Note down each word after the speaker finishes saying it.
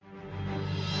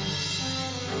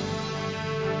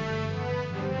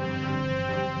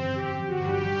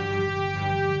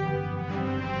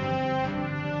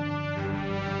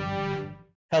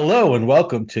Hello and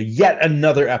welcome to yet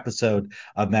another episode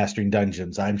of Mastering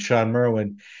Dungeons. I'm Sean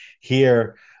Merwin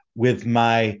here with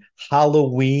my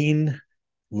Halloween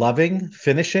loving,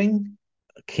 finishing,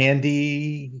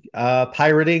 candy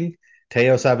pirating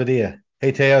Teos Abadia.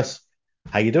 Hey Teos,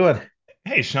 how you doing?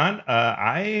 Hey, Sean.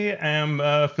 I am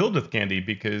filled with candy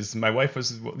because my wife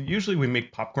was. Well, usually we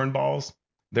make popcorn balls.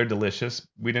 They're delicious.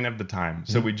 We didn't have the time,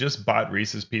 so we just bought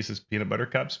Reese's Pieces peanut butter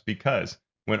cups because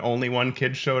when only one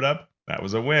kid showed up, that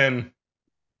was a win.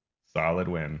 Solid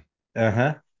win.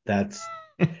 Uh-huh. That's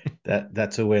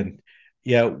that's a win.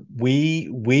 Yeah, we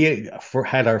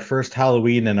had our first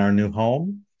Halloween in our new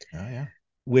home, Oh yeah.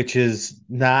 which is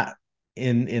not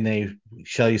in a,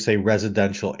 shall you say,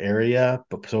 residential area,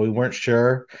 but so we weren't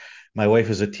sure. My wife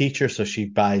is a teacher, so she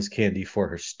buys candy for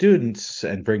her students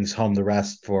and brings home the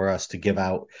rest for us to give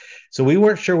out. So we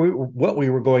weren't sure what we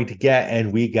were going to get,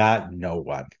 and we got no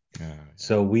one. Oh yeah.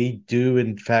 So we do,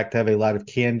 in fact, have a lot of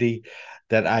candy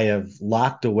that I have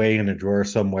locked away in a drawer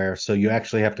somewhere. So you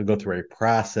actually have to go through a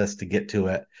process to get to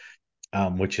it,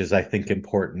 which is, I think,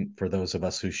 important for those of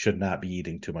us who should not be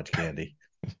eating too much candy.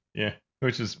 Yeah.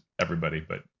 Which is everybody,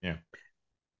 but yeah.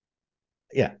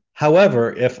 Yeah.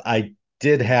 However, if I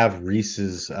did have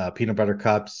Reese's peanut butter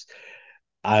cups,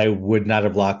 I would not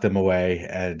have locked them away,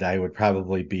 and I would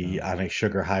probably be Oh on yeah. a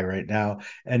sugar high right now.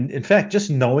 And in fact, just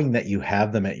knowing that you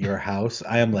have them at your house,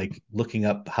 I am like looking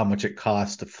up how much it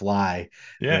costs to fly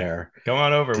Yeah. there Come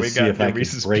on over. to We see got if your I could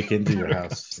Reese's break peanut into your butter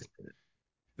house. cups.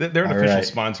 They're an All official right.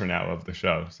 sponsor now of the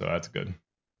show, so that's good.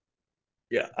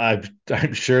 Yeah,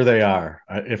 I'm sure they are.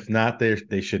 If not,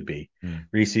 they should be. Hmm.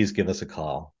 Reese's, give us a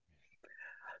call.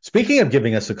 Speaking of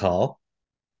giving us a call,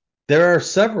 there are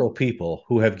several people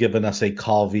who have given us a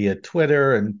call via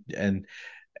Twitter and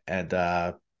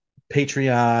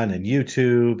Patreon and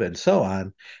YouTube and so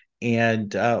on.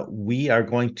 And we are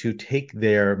going to take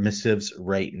their missives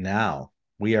right now.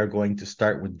 We are going to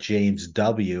start with James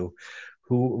W.,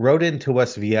 who wrote into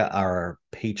us via our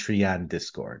Patreon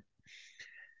Discord.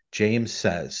 James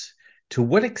says, "To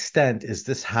what extent is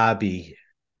this hobby?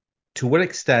 To what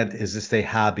extent is this a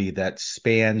hobby that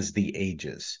spans the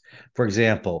ages? For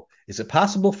example, is it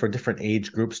possible for different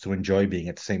age groups to enjoy being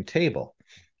at the same table?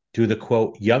 Do the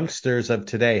quote youngsters of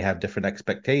today have different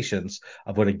expectations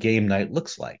of what a game night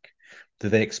looks like? Do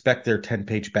they expect their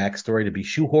 10-page backstory to be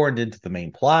shoehorned into the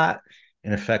main plot,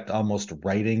 in effect, almost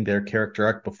writing their character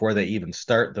arc before they even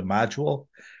start the module?"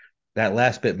 That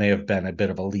last bit may have been a bit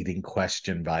of a leading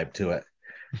question vibe to it.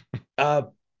 Uh,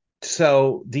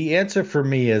 so the answer for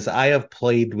me is I have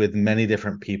played with many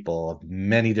different people of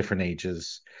many different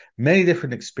ages, many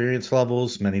different experience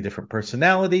levels, many different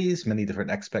personalities, many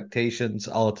different expectations,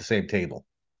 all at the same table.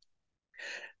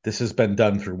 This has been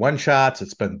done through one shots.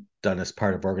 It's been done as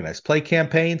part of organized play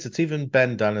campaigns. It's even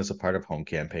been done as a part of home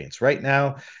campaigns. Right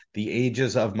now, the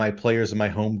ages of my players in my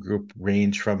home group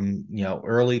range from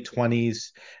early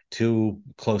 20s to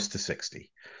close to 60.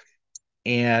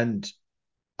 And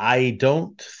I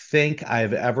don't think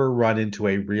I've ever run into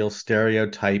a real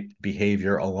stereotype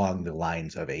behavior along the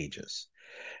lines of ages.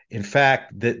 In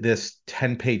fact, this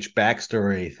 10-page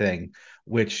backstory thing,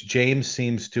 which James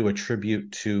seems to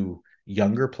attribute to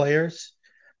younger players,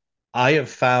 I have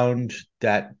found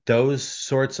that those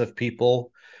sorts of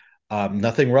people,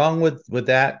 nothing wrong with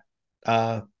that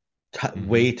uh, Hmm.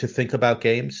 way to think about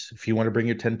games. If you want to bring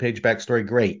your 10-page backstory,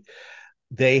 great.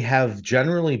 They have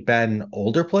generally been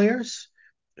older players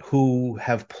who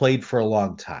have played for a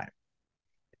long time.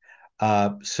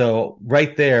 So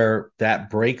right there, that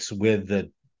breaks with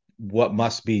the what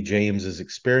must be James's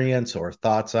experience or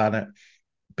thoughts on it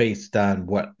based on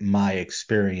what my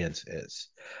experience is.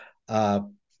 Uh,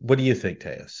 what do you think,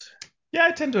 Teus? Yeah,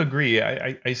 I tend to agree.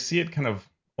 I see it kind of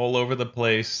all over the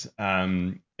place,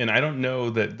 and I don't know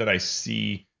that I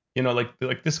see,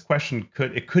 like this question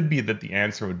could be that the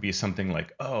answer would be something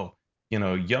like, oh,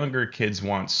 younger kids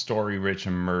want story-rich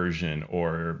immersion,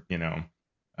 or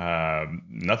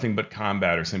nothing but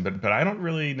combat or something. But I don't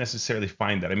really necessarily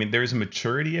find that. I mean, there's a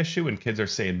maturity issue when kids are,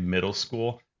 say, in middle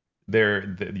school.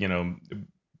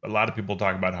 A lot of people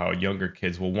talk about how younger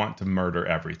kids will want to murder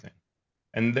everything,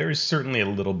 and there's certainly a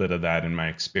little bit of that in my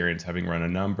experience, having run a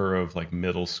number of like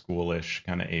middle schoolish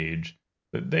kind of age.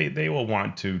 That they will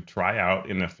want to try out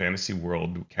in a fantasy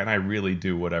world. Can I really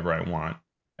do whatever I want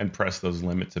and press those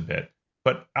limits a bit?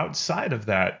 But outside of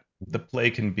that, the play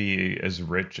can be as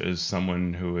rich as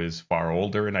someone who is far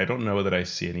older, and I don't know that I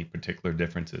see any particular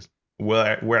differences.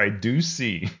 Where I do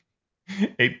see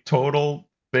a total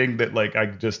thing that like I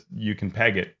just you can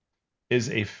peg it is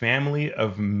a family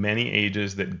of many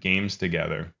ages that games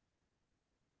together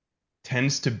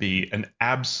tends to be an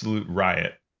absolute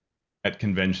riot at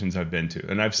conventions I've been to,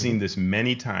 and I've seen Mhm. this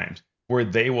many times, where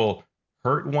they will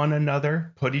hurt one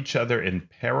another, put each other in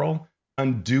peril,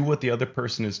 undo what the other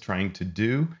person is trying to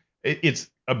do. It's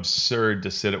absurd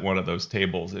to sit at one of those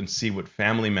tables and see what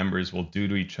family members will do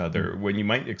to each other when you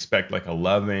might expect like a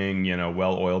loving,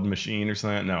 well-oiled machine or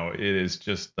something. No, it is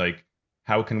just like,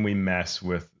 how can we mess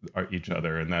with each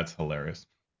other? And that's hilarious.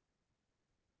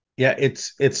 Yeah,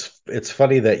 it's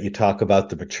funny that you talk about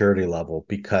the maturity level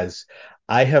because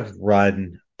I have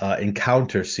run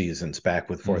encounter seasons back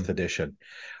with fourth Mm, edition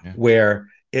yeah. where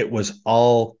it was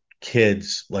all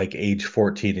kids like age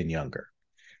 14 and younger.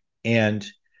 And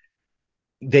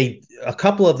they a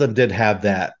couple of them did have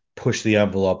that push the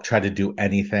envelope, try to do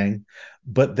anything,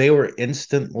 but they were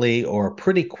instantly or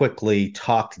pretty quickly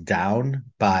talked down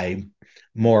by Mhm.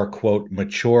 more quote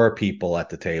mature people at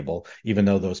the table, even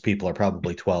though those people are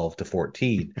probably 12 to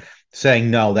 14,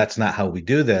 saying, no, that's not how we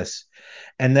do this.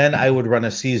 And then I would run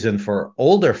a season for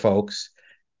older folks,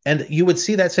 and you would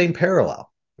see that same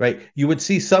parallel, right? You would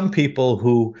see some people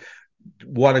who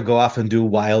want to go off and do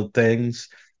wild things.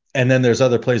 And then there's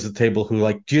other players at the table who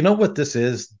like, do you know what this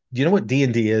is? Do you know what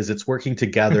D&D is? It's working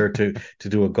together to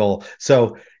do a goal.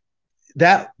 So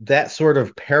that sort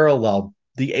of parallel,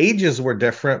 the ages were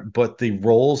different, but the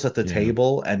roles at the Yeah.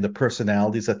 table and the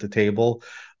personalities at the table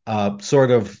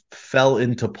sort of fell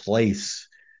into place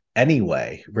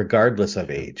anyway, regardless of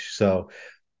Yeah. age. So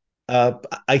uh,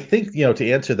 I think,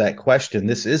 to answer that question,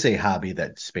 this is a hobby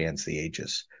that spans the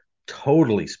ages,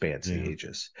 totally spans the Yeah.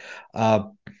 ages. Uh,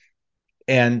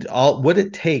 and all what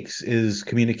it takes is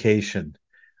communication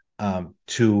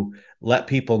to let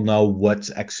people know what's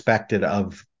expected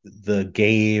of the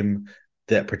game,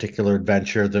 that particular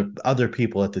adventure, the other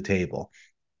people at the table,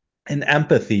 and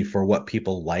empathy for what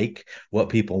people like, what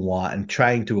people want, and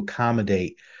trying to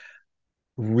accommodate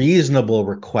reasonable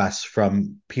requests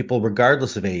from people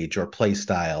regardless of age or play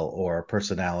style or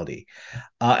personality,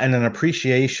 and an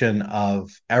appreciation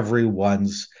of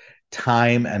everyone's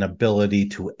time and ability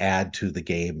to add to the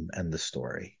game and the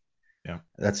story. Yeah.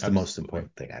 That's the most Absolutely.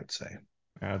 important thing, I'd say.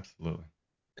 Absolutely.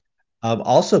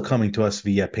 Also coming to us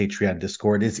via Patreon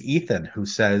Discord is Ethan, who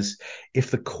says,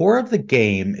 if the core of the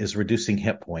game is reducing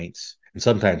hit points and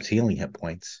sometimes healing hit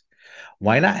points,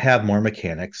 why not have more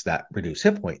mechanics that reduce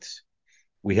hit points?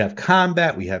 We have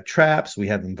combat, we have traps, we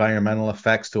have environmental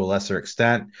effects to a lesser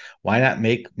extent. Why not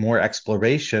make more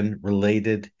exploration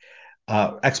related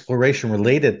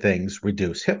things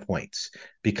reduce hit points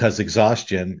because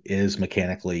exhaustion is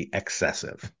mechanically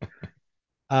excessive?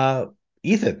 Uh,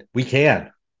 Ethan, we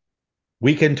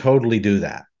can totally do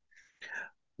that.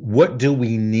 What do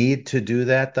we need to do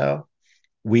that though?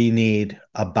 We need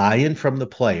a buy-in from the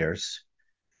players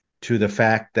to the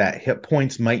fact that hit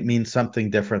points might mean something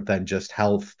different than just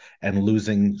health and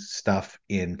losing stuff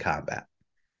in combat.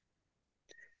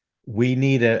 We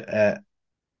need a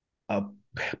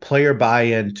player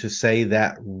buy-in to say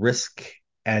that risk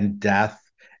and death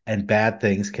and bad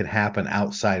things can happen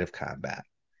outside of combat.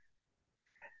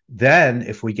 Then,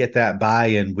 if we get that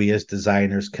buy-in, we as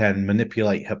designers can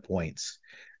manipulate hit points,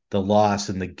 the loss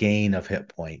and the gain of hit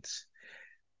points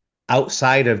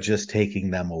outside of just taking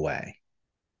them away.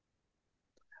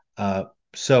 Uh,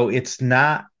 so it's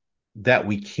not that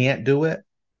we can't do it,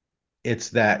 it's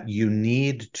that you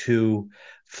need to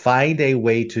find a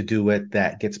way to do it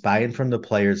that gets buy-in from the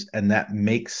players and that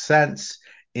makes sense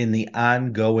in the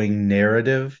ongoing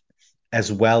narrative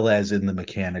as well as in the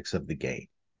mechanics of the game.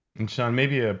 And Sean,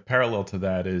 maybe a parallel to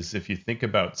that is if you think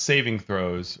about saving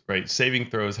throws, right? Saving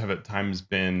throws have at times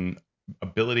been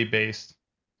ability based.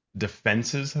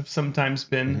 Defenses have sometimes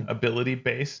been Mm-hmm. ability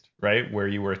based, right? Where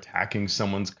you were attacking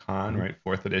someone's con, Mm-hmm. right?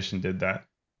 Fourth edition did that.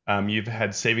 You've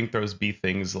had saving throws be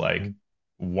things Mm-hmm. like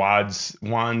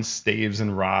wands, staves,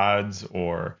 and rods,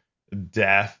 or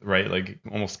death, right? Like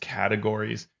almost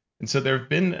categories. And so there have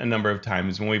been a number of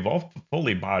times when we've all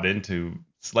fully bought into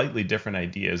slightly different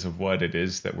ideas of what it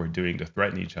is that we're doing to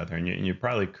threaten each other. And you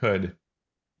probably could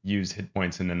use hit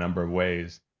points in a number of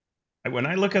ways. When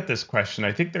I look at this question,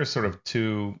 I think there's sort of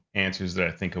two answers that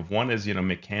I think of. One is,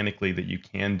 mechanically that you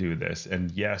can do this.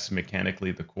 And yes,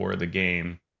 mechanically, the core of the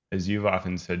game, as you've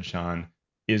often said, Sean,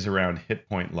 is around hit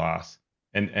point loss.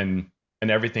 And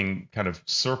everything kind of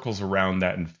circles around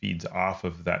that and feeds off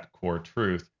of that core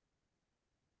truth.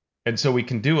 And so we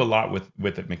can do a lot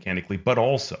with it mechanically, but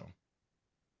also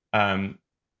um,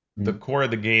 the Mm-hmm. core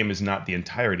of the game is not the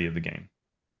entirety of the game.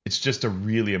 It's just a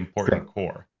really important Sure.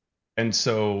 core. And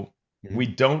so Mm-hmm. we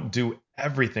don't do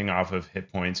everything off of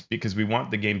hit points because we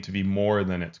want the game to be more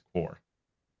than its core,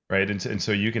 right? And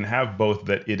so you can have both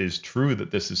that it is true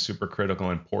that this is super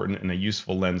critical, important, and a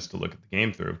useful lens to look at the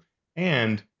game through,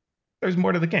 and there's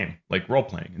more to the game, like role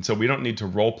playing. And so we don't need to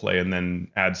role play and then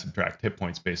add, subtract hit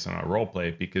points based on our role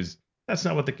play because that's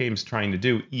not what the game's trying to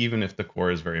do, even if the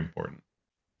core is very important.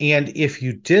 And if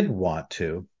you did want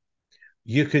to,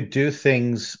 you could do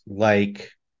things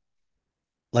like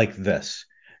this.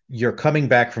 You're coming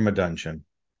back from a dungeon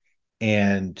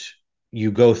and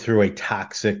you go through a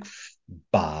toxic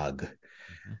bog.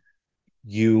 Mm-hmm.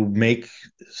 You make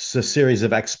a series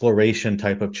of exploration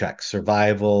type of checks,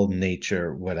 survival,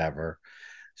 nature, whatever,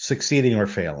 succeeding or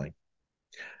failing.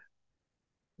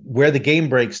 Where the game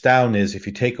breaks down is if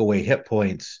you take away hit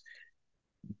points,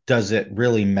 does it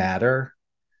really matter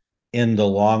in the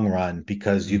long run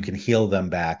because you Mm-hmm. can heal them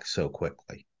back so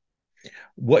quickly?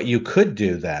 What you could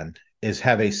do then is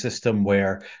have a system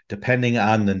where, depending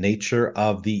on the nature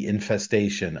of the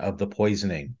infestation, of the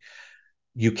poisoning,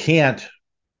 you can't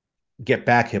get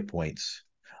back hit points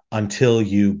until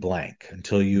you blank,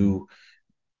 until you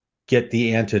get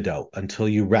the antidote, until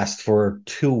you rest for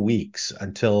 2 weeks,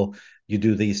 until you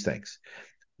do these things.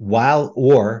 While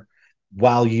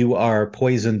you are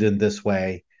poisoned in this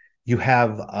way, you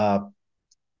have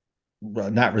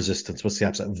not resistance. What's the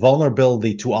opposite?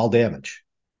 Vulnerability to all damage.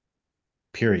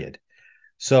 Period.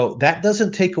 So that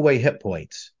doesn't take away hit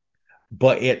points,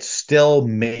 but it still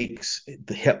makes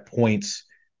the hit points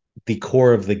the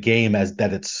core of the game as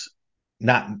that it's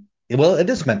not. Well, it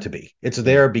is meant to be. It's Mm-hmm.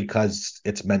 there because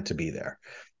it's meant to be there.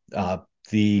 Uh,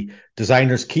 the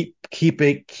designers keep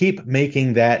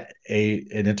making that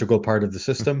an integral part of the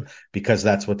system because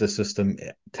that's what the system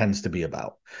tends to be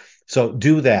about. So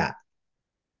do that.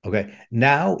 Okay.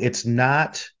 Now it's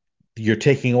not you're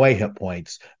taking away hit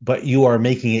points, but you are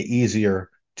making it easier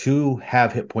to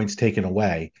have hit points taken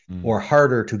away Mm-hmm. or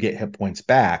harder to get hit points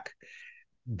back.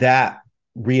 That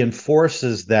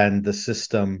reinforces then the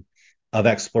system of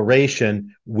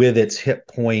exploration with its hit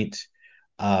point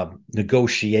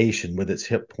negotiation, with its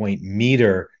hit point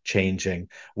meter changing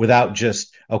without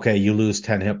just, okay, you lose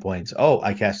 10 hit points. Oh,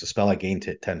 I cast a spell, I gained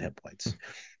 10 hit points.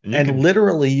 And you And could,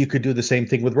 literally, you could do the same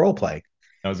thing with role play.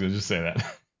 I was going to just say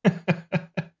that.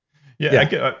 Yeah,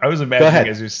 Yeah, I was go imagining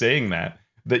as ahead. you're saying that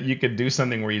you could do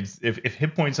something where if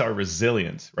hit points are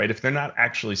resilient, right? If they're not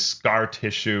actually scar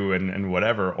tissue and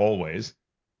whatever always,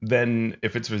 then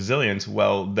if it's resilience,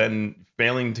 well, then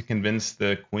failing to convince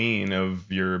the queen of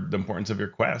the importance of your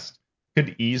quest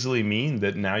could easily mean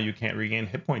that now you can't regain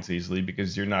hit points easily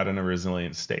because you're not in a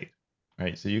resilient state,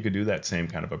 right? So you could do that same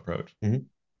kind of approach. Mhm.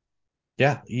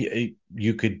 Yeah,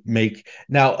 you could make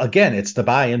now again, it's the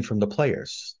buy-in from the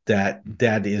players that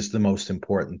is the most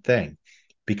important thing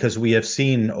because we have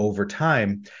seen over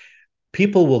time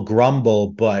people will grumble,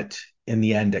 but in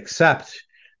the end accept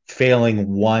failing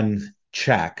one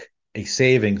check, a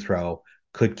saving throw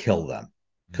could kill them,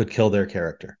 could kill their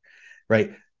character,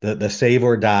 right? The save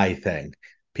or die thing.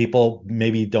 People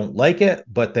maybe don't like it,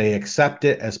 but they accept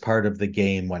it as part of the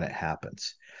game when it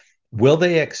happens. Will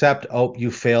they accept, oh,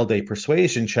 you failed a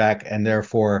persuasion check and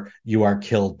therefore you are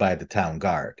killed by the town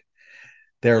guard?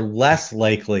 They're less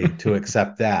likely to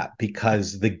accept that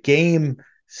because the game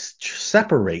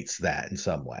separates that in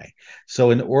some way.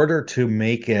 So, in order to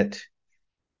make it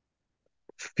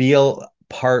feel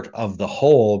part of the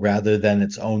whole rather than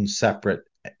its own separate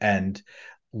and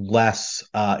less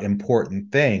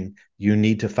important thing, you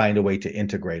need to find a way to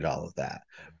integrate all of that,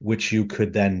 which you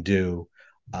could then do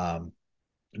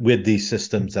with these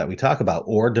systems that we talk about,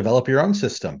 or develop your own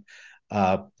system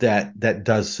that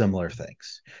does similar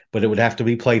things. But it would have to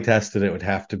be play tested. It would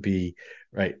have to be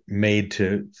right made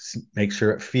to make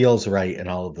sure it feels right and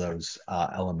all of those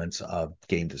elements of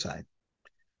game design.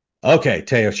 Okay,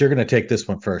 Teos, you're going to take this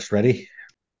one first. Ready?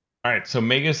 All right, so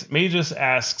Magus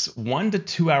asks 1 to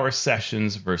 2 hour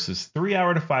sessions versus 3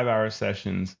 hour to 5 hour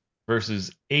sessions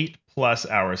versus 8+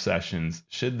 hour sessions.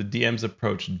 Should the DM's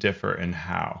approach differ and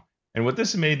how? And what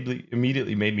this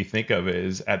immediately made me think of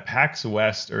is at PAX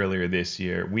West earlier this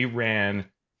year, we ran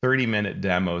 30-minute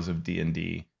demos of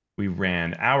D&D. We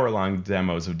ran hour-long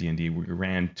demos of D&D. We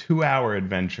ran 2 hour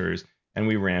adventures and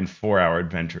we ran 4 hour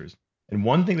adventures. And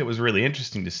one thing that was really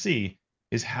interesting to see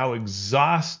is how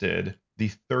exhausted the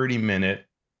 30-minute,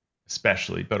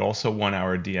 especially, but also 1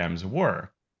 hour DMs were.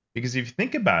 Because if you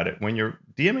think about it, when you're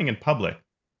DMing in public,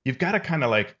 you've got to kind of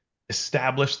like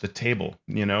establish the table,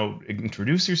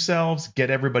 introduce yourselves, get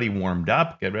everybody warmed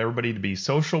up, get everybody to be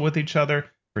social with each other,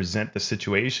 present the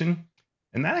situation.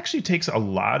 And that actually takes a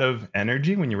lot of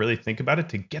energy when you really think about it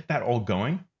to get that all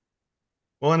going.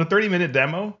 Well, in a 30-minute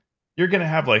demo, you're going to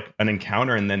have like an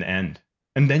encounter and then end.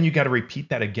 And then you got to repeat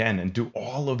that again and do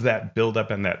all of that build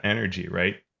up and that energy,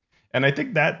 right? And I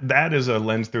think that is a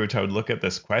lens through which I would look at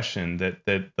this question that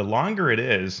the longer it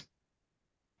is,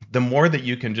 the more that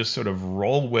you can just sort of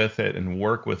roll with it and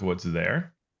work with what's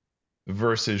there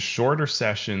versus shorter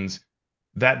sessions,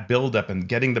 that build up and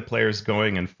getting the players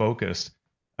going and focused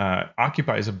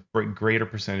occupies a greater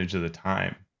percentage of the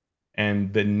time.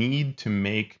 And the need to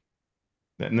make,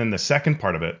 and then the second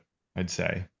part of it, I'd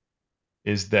say,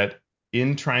 is that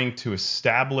in trying to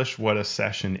establish what a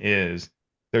session is,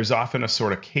 there's often a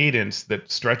sort of cadence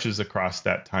that stretches across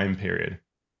that time period.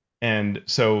 And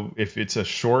so if it's a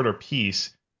shorter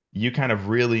piece, you kind of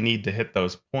really need to hit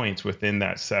those points within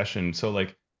that session. So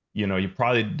like, you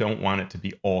probably don't want it to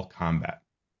be all combat.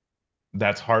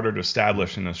 That's harder to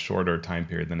establish in a shorter time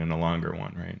period than in a longer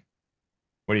one, right?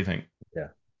 What do you think? Yeah.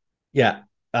 Yeah.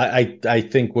 I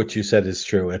think what you said is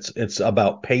true. It's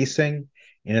about pacing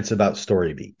and it's about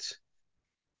story beats.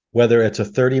 Whether it's a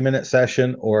 30-minute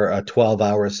session or a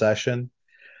 12-hour session,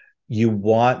 you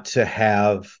want to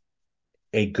have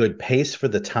a good pace for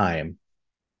the time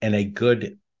and a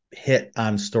good hit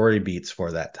on story beats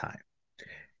for that time.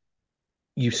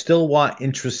 You still want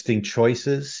interesting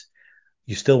choices.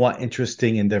 You still want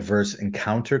interesting and diverse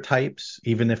encounter types,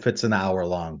 even if it's an hour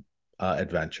long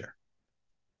adventure.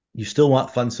 You still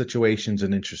want fun situations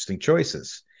and interesting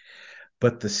choices.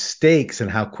 But the stakes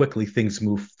and how quickly things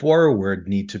move forward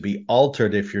need to be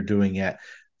altered if you're doing it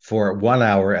for 1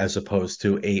 hour as opposed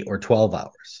to 8 or 12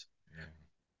 hours.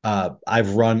 Yeah.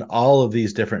 I've run all of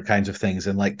these different kinds of things.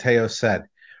 And like Teo said,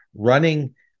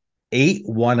 running 8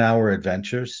 1 hour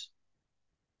adventures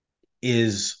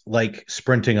is like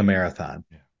sprinting a marathon,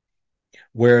 Yeah.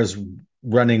 whereas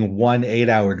running 1 8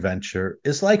 hour adventure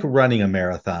is like running a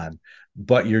marathon,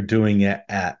 but you're doing it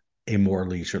at a more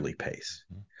leisurely pace.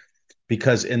 Mhm.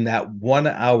 Because in that 1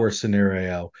 hour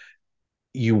scenario,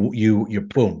 you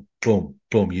boom, boom,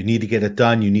 boom. You need to get it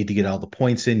done. You need to get all the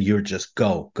points in. You're just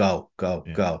go, go, go,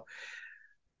 Yeah. go.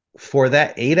 For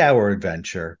that 8 hour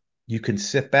adventure, you can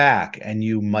sit back and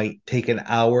you might take an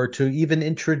hour to even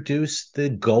introduce the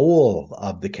goal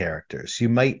of the characters. You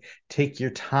might take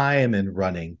your time in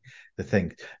running the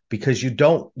thing because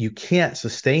you can't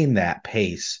sustain that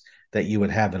pace that you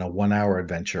would have in a 1 hour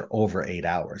adventure over 8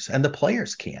 hours, and the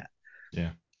players can't.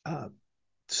 Yeah. Uh,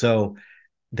 so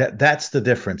that's the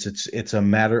difference. It's a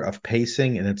matter of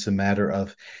pacing and it's a matter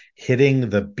of hitting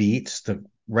the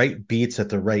right beats at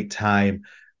the right time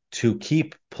to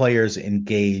keep players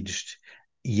engaged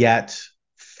yet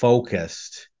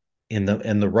focused in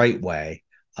the right way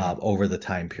Yeah. over the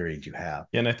time period you have.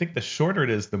 Yeah, and I think the shorter it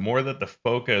is, the more that the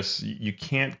focus, you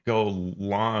can't go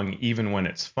long even when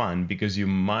it's fun because you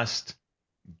must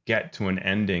get to an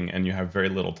ending and you have very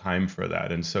little time for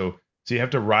that. And so you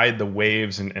have to ride the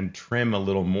waves and trim a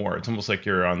little more. It's almost like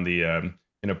you're on the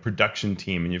production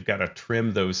team and you've got to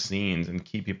trim those scenes and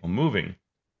keep people moving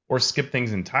or skip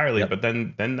things entirely. Yep. But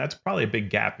then that's probably a big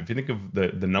gap. If you think of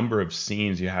the number of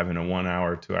scenes you have in a 1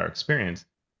 hour, 2 hour experience,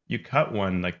 you cut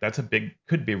one, like that's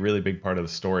could be a really big part of the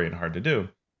story and hard to do.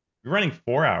 You're running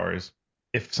 4 hours.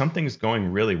 If something's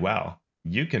going really well,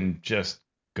 you can just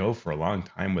go for a long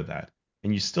time with that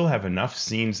and you still have enough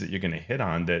scenes that you're going to hit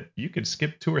on that you could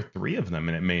skip two or three of them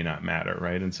and it may not matter,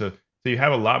 right? And so you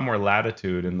have a lot more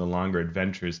latitude in the longer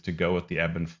adventures to go with the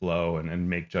ebb and flow and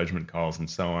make judgment calls and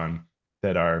so on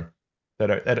that are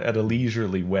at a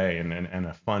leisurely way and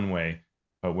a fun way.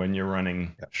 But when you're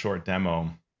running Yep. short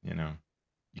demo,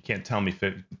 you can't tell me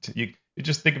you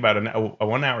just think about a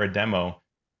 1 hour demo.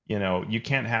 You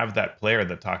can't have that player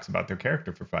that talks about their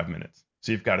character for 5 minutes.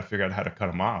 So you've got to figure out how to cut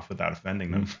them off without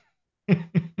offending them.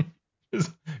 Mm.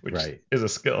 Which Right. is a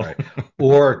skill. Right.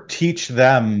 Or teach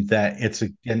them that it's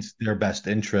against their best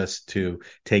interest to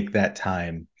take that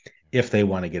time if they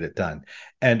want to get it done.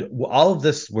 And all of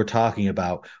this we're talking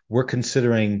about, we're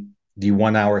considering the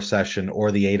 1 hour session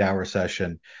or the 8 hour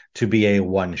session to be a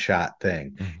one shot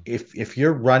thing. Mhm. If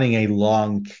you're running a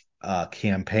long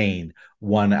campaign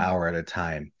 1 hour at a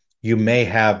time, you may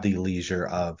have the leisure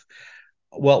of,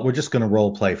 well, we're just going to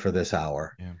role play for this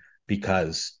hour Yeah.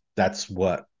 because that's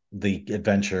what the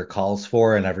adventure calls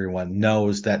for, and everyone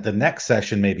knows that the next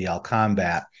session maybe I'll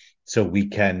combat so we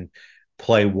can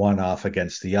play one off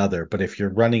against the other. But if you're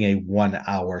running a 1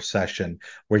 hour session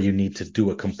where you need to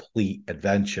do a complete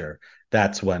adventure,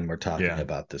 that's when we're talking Yeah.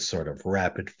 about this sort of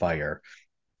rapid fire,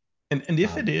 And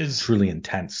truly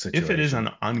intense if it is situation.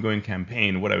 an ongoing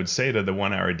campaign, what I would say to the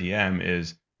 1 hour DM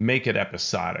is make it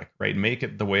episodic, right? Make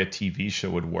it the way a TV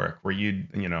show would work, where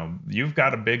you've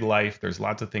got a big life, there's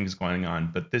lots of things going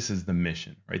on, but this is the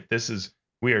mission, right?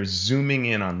 We are zooming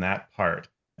in on that part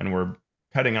and we're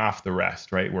cutting off the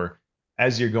rest, right? Where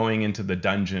as you're going into the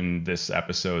dungeon this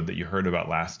episode that you heard about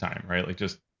last time, right? Like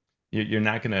just you're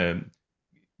not gonna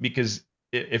because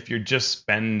if you just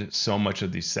spend so much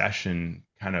of the session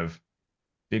kind of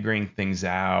figuring things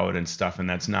out and stuff, and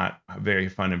that's not very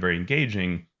fun and very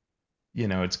engaging,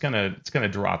 it's gonna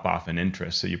drop off in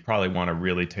interest. So you probably want to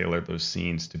really tailor those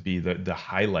scenes to be the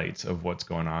highlights of what's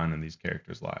going on in these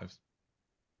characters' lives.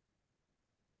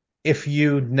 If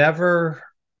you never,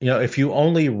 if you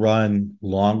only run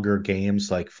longer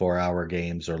games like 4 hour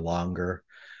games or longer,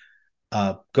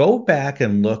 go back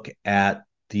and look at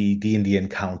the D&D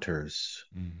Encounters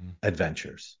Hmm.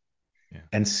 adventures Yeah.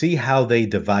 and see how they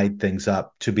divide things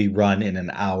up to be run in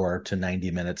an hour to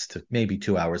 90 minutes to maybe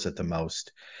 2 hours at the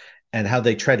most, and how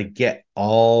they try to get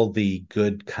all the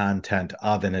good content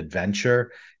of an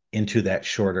adventure into that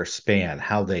shorter span,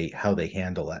 how they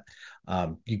handle it.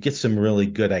 You get some really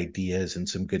good ideas and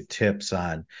some good tips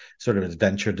on sort of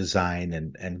adventure design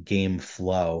and game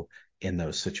flow in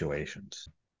those situations.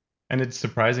 And it's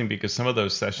surprising because some of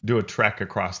those sessions do a trek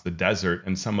across the desert,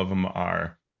 and some of them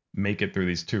are make it through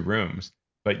these two rooms,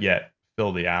 but yet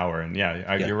fill the hour. And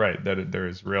yeah, Yeah. you're right that there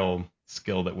is real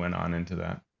skill that went on into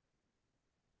that.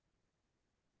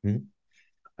 Mhm.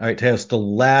 All right, Teos, the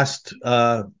last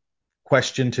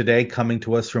question today coming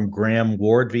to us from Graham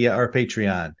Ward via our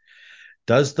Patreon.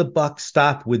 Does the buck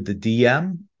stop with the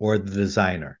DM or the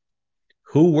designer?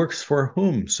 Who works for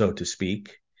whom, so to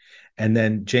speak? And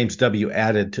then James W.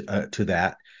 added to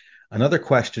that. Another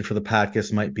question for the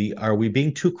podcast might be: are we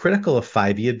being too critical of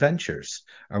 5e adventures?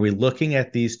 Are we looking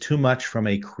at these too much from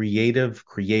a creative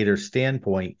creator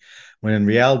standpoint when in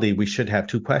reality we should have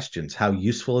two questions? How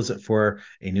useful is it for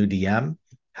a new DM?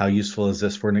 How useful is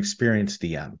this for an experienced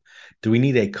DM? Do we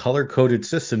need a color coded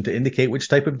system to indicate which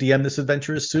type of DM this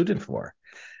adventure is suited for?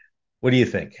 What do you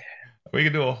think? We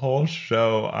could do a whole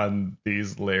show on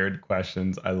these layered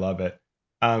questions. I love it.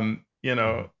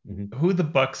 Mm-hmm. Who the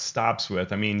buck stops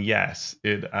with. I mean, yes,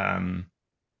 it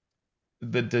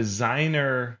the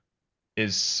designer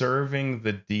is serving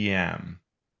the DM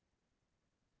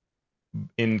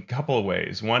in a couple of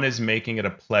ways. One is making it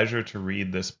a pleasure to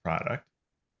read this product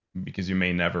because you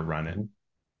may never run it,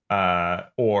 Mm-hmm.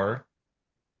 or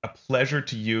a pleasure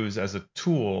to use as a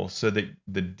tool so that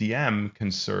the DM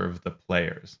can serve the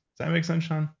players. Does that make sense,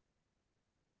 Sean?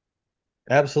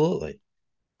 Absolutely.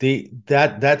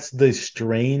 That's the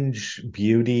strange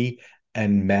beauty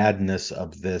and madness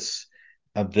of this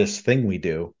thing we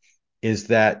do, is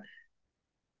that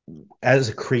as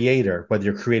a creator, whether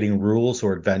you're creating rules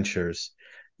or adventures,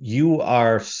 you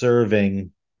are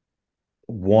serving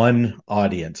one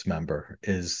audience member,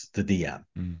 is the DM.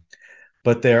 Mm.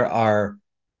 But there are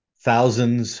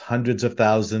thousands, hundreds of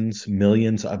thousands,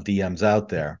 millions of DMs out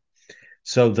there.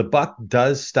 So the buck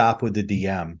does stop with the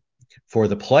DM for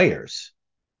the players,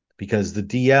 because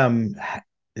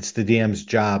it's the DM's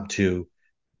job to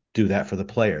do that for the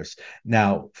players.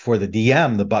 Now, for the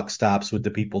DM, the buck stops with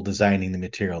the people designing the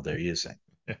material they're using.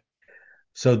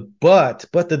 So, but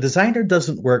the designer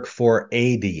doesn't work for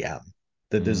a DM.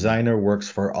 The Mm. designer works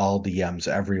for all DMs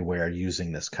everywhere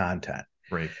using this content.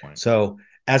 Great point. So,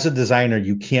 as a designer,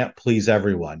 you can't please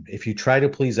everyone. If you try to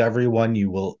please everyone, you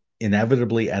will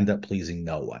inevitably end up pleasing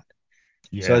no one.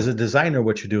 So, as Yeah. a designer,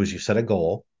 what you do is you set a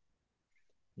goal.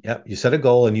 Yep, you set a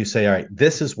goal and you say, all right,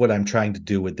 this is what I'm trying to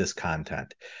do with this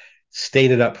content.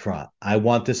 State it up front. I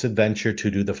want this adventure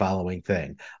to do the following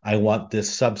thing. I want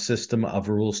this subsystem of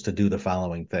rules to do the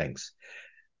following things.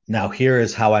 Now, here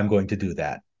is how I'm going to do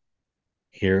that.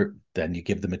 Here, then you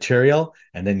give the material,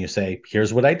 and then you say,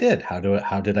 here's what I did. How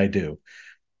did I do?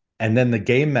 And then the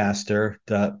game master,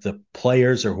 the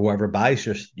players or whoever buys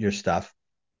your stuff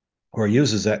or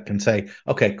uses it can say,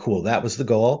 okay, cool, that was the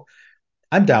goal.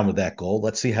 I'm down with that goal.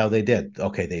 Let's see how they did.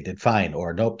 Okay, they did fine.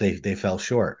 Or nope, they fell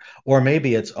short. Or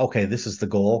maybe it's okay, this is the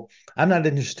goal. I'm not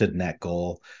interested in that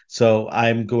goal. So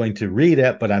I'm going to read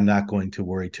it, but I'm not going to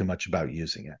worry too much about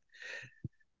using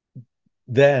it.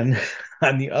 Then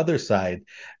on the other side,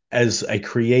 as a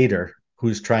creator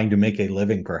who's trying to make a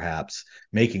living, perhaps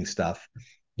making stuff,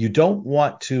 you don't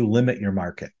want to limit your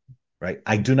market, right?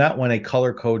 I do not want a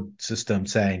color code system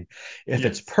saying if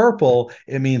it's Yes. purple,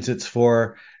 it means it's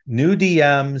for new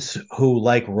DMs who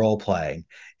like role playing.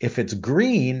 If it's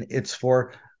green, it's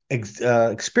for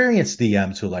experienced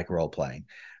DMs who like role playing.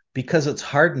 Because it's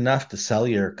hard enough to sell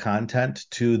your content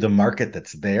to the market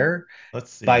that's there.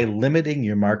 Let's By see. limiting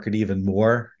your market even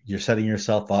more, you're setting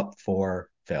yourself up for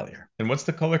failure. And what's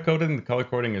the color coding? The color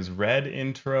coding is red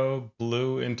intro,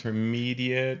 blue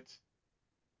intermediate,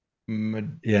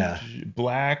 Yeah.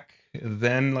 black,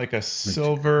 then like a Yeah.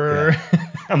 silver.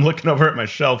 I'm looking over at my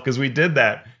shelf because we did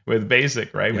that with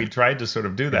basic, right? We Yeah. tried to sort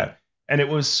of do Yeah. that. And it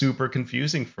was super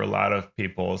confusing for a lot of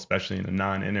people, especially in the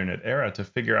non-internet era, to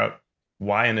figure out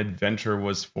why an adventure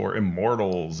was for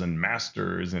immortals and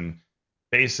masters. And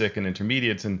basic and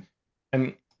intermediates, and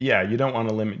yeah, you don't want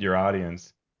to limit your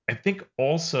audience. I think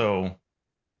also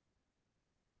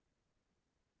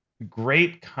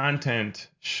great content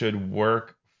should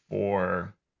work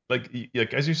for, like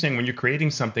as you're saying, when you're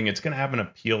creating something, it's going to have an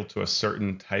appeal to a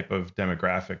certain type of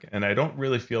demographic, and I don't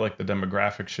really feel like the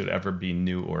demographic should ever be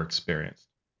new or experienced.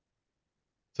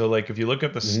 So like if you look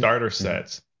at the Hmm. starter Hmm.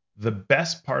 sets, the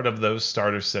best part of those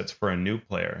starter sets for a new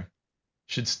player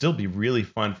should still be really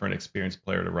fun for an experienced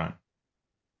player to run,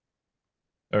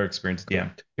 or experienced DM.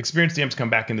 Correct. Experienced DMs come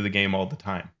back into the game all the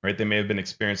time, right? They may have been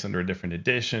experienced under a different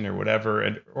edition or whatever,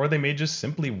 and or they may just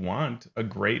simply want a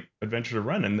great adventure to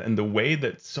run. And the way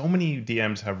that so many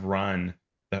DMs have run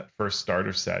that first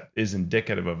starter set is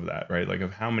indicative of that, right? Like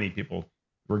of how many people,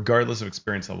 regardless of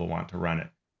experience level, want to run it,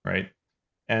 right?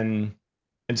 And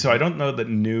and so I Hmm. don't know that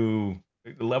new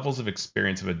levels of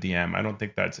experience of a DM. I don't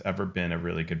think that's ever been a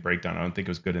really good breakdown. I don't think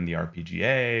it was good in the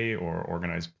RPGA or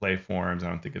organized play forums. I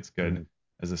don't think it's good Hmm.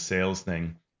 as a sales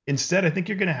thing. Instead, I think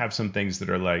you're going to have some things that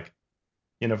are like,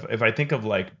 if I think of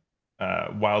like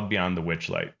Wild Beyond the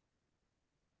Witchlight,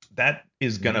 that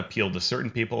is going to Hmm. appeal to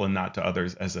certain people and not to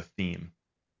others as a theme.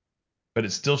 But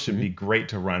it still should be Hmm. great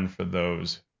to run for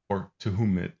those or to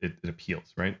whom it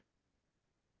appeals, right?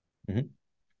 Hmm.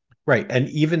 Right. And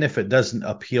even if it doesn't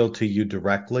appeal to you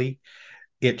directly,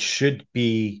 it should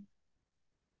be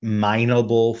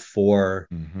mineable for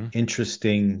Mm-hmm.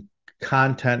 interesting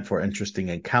content, for interesting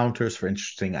encounters, for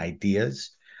interesting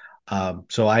ideas.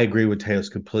 So I agree with Teos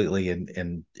completely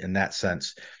in that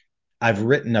sense. I've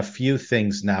written a few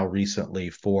things now recently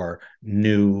for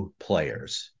new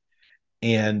players.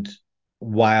 And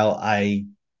while I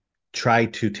try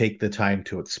to take the time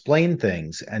to explain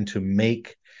things and to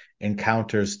make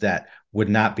encounters that would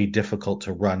not be difficult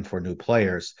to run for new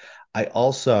players, I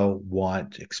also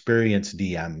want experienced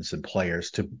DMs and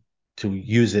players to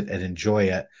use it and enjoy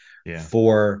it Yeah.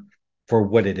 for for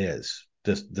what it is.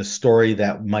 The story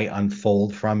that might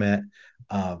unfold from it,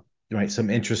 uh, right? Some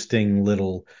interesting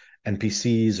little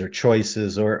NPCs or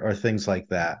choices or things like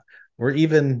that, or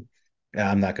even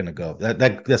I'm not going to go.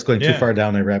 That's going too Yeah. far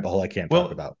down a rabbit hole I can't talk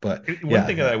Well, about. But one yeah,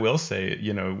 thing that yeah. I will say,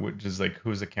 which is like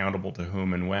who's accountable to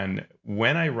whom and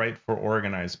when I write for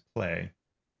organized play,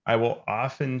 I will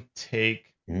often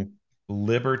take Mm-hmm.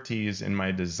 liberties in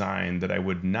my design that I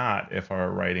would not if I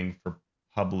were writing for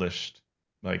published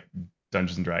like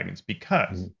Dungeons and Dragons,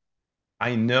 because Mm-hmm.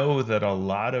 I know that a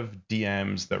lot of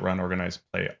DMs that run organized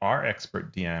play are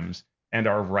expert DMs and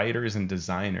are writers and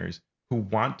designers who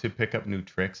want to pick up new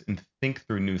tricks and think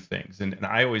through new things. And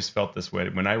I always felt this way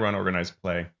when I run organized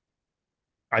play.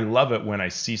 I love it when I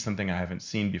see something I haven't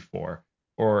seen before,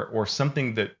 or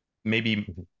something that maybe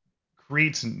Mm-hmm.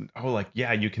 creates, oh, like,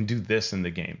 yeah, you can do this in the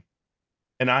game.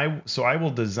 And I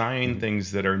will design Mm-hmm.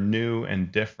 things that are new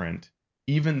and different,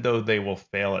 even though they will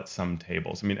fail at some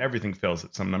tables. I mean, everything fails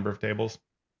at some number of tables,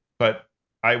 but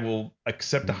I will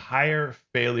accept a Mm-hmm. higher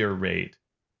failure rate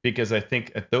because I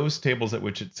think at those tables at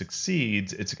which it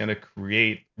succeeds, it's going to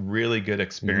create really good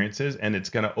Mm-hmm. experiences and it's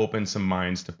going to open some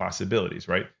minds to possibilities,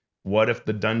 right? What if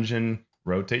the dungeon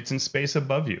rotates in space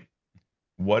above you?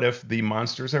 What if the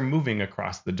monsters are moving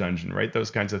across the dungeon, right?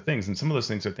 Those kinds of things. And some of those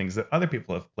things are things that other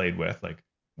people have played with. Like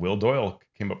Will Doyle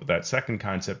came up with that second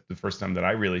concept the first time that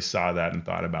I really saw that and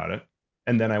thought about it.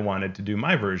 And then I wanted to do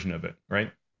my version of it,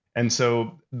 right? And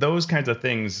so those kinds of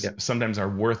things Yep. sometimes are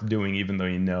worth doing, even though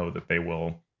you know that they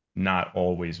will not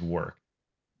always work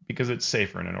because it's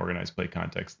safer in an organized play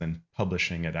context than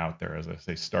publishing it out there. As I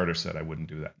say, starter set, I wouldn't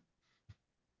do that.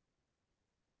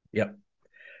 Yep.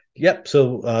 Yep.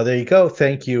 So there you go.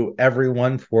 Thank you,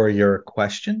 everyone, for your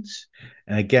questions.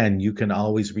 And again, you can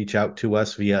always reach out to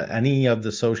us via any of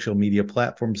the social media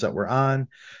platforms that we're on,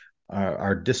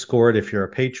 our Discord if you're a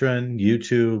patron,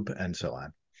 YouTube, and so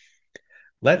on.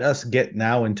 Let us get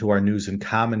now into our news and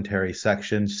commentary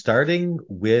section, starting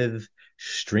with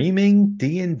streaming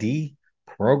D&D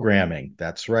programming.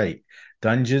 That's right.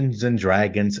 Dungeons and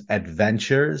Dragons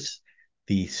Adventures,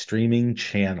 the streaming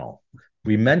channel.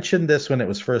 We mentioned this when it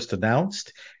was first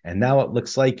announced, and now it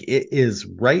looks like it is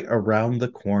right around the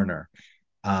corner.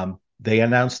 They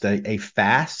announced a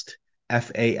fast,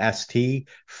 FAST,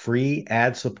 free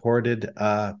ad supported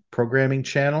programming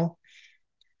channel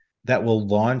that will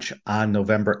launch on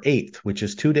November 8th, which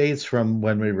is 2 days from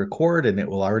when we record, and it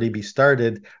will already be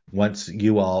started once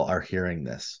you all are hearing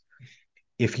this.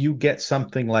 If you get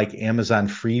something like Amazon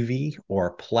Freevee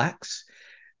or Plex,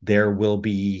 there will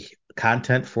be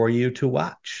content for you to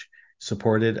watch,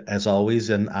 supported as always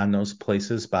and on those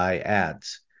places by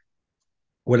ads.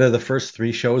 What are the first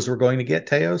three shows we're going to get,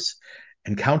 Teos?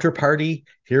 Encounter Party,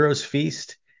 Heroes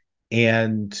Feast,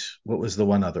 and what was the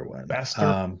one other one?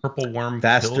 Faster Purple Worm Kill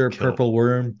Faster Kill. Purple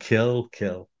Worm Kill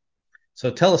Kill.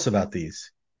 So tell us about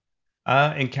these.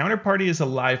 Encounter Party is a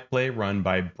live play run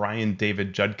by Brian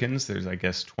David Judkins. There's, I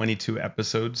guess, 22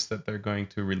 episodes that they're going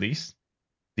to release.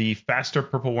 The Faster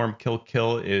Purple Worm Kill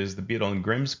Kill is the Beetle and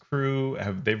Grimm's crew.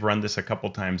 They've run this a couple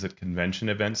times at convention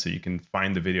events, so you can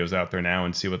find the videos out there now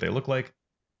and see what they look like.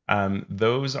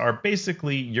 Those are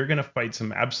basically you're going to fight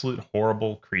some absolute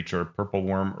horrible creature, purple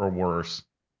worm or worse,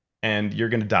 and you're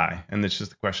going to die. And it's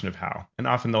just a question of how. And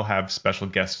often they'll have special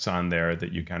guests on there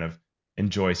that you kind of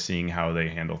enjoy seeing how they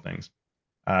handle things.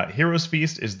 Heroes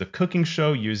Feast is the cooking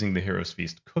show using the Heroes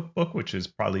Feast cookbook, which is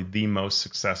probably the most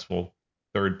successful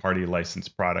third-party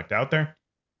licensed product out there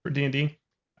for D&D.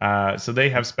 So they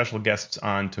have special guests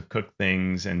on to cook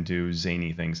things and do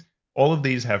zany things. All of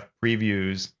these have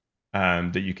previews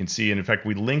that you can see. And in fact,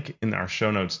 we link in our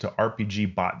show notes to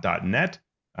rpgbot.net.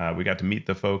 We got to meet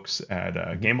the folks at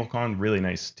GambleCon, really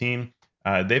nice team.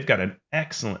 They've got an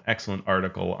excellent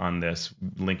article on this,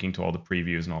 linking to all the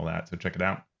previews and all that. So check it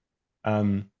out.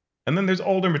 And then there's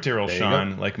older material, There you go.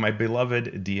 Sean, like my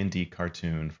beloved D&D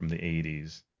cartoon from the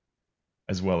 80s,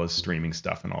 as well as streaming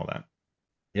stuff and all that.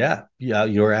 Yeah, yeah,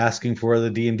 you're asking for the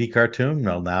D&D cartoon.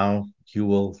 Well, now you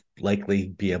will likely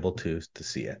be able to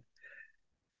see it.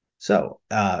 So,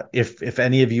 if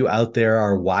any of you out there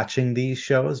are watching these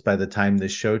shows by the time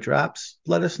this show drops,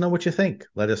 let us know what you think.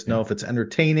 Let us know Yeah. if it's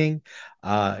entertaining,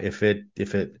 if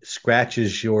it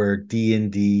scratches your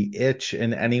D&D itch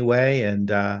in any way, and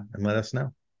let us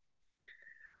know.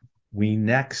 We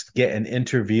next get an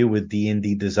interview with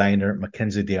D&D designer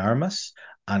Mackenzie DeArmas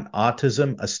on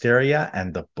autism, Asteria,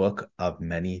 and the Book of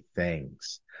Many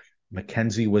Things.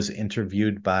 Mackenzie was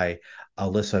interviewed by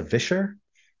Alyssa Vischer,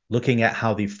 looking at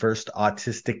how the first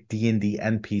autistic D&D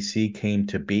NPC came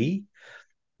to be.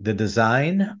 The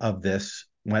design of this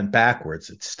went backwards.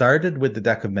 It started with the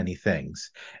Deck of Many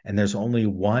Things, and there's only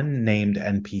one named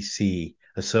NPC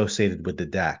associated with the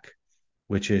deck,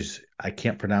 which is, I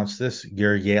can't pronounce this,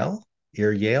 Uriel.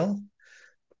 Good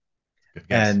guess.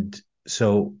 And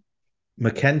so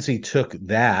Mackenzie took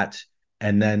that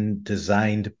and then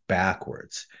designed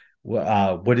backwards.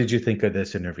 What did you think of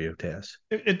this interview, Taz?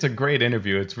 It's a great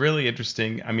interview. It's really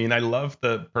interesting. I mean, I love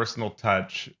the personal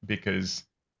touch because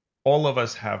all of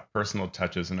us have personal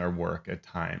touches in our work at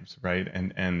times, right?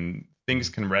 And things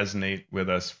can resonate with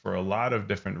us for a lot of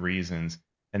different reasons.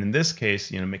 And in this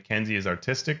case, Mackenzie is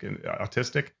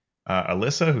autistic.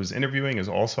 Alyssa, who's interviewing, is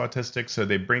also autistic. So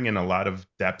they bring in a lot of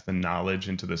depth and knowledge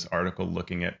into this article,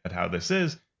 looking at how this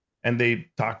is. And they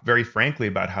talk very frankly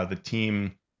about how the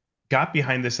team got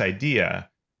behind this idea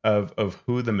of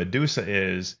who the Medusa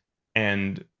is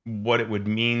and what it would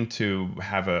mean to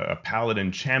have a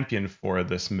paladin champion for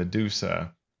this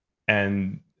Medusa.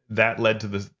 And that led to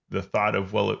the thought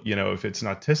of, well, if it's an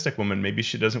autistic woman, maybe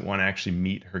she doesn't want to actually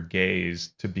meet her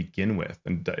gaze to begin with,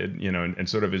 and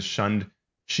sort of is shunned.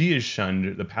 She is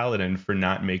shunned, the paladin, for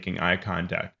not making eye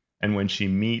contact. And when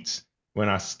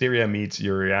Asteria meets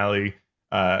Euryale,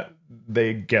 uh,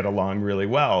 they get along really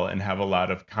well and have a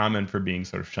lot of common for being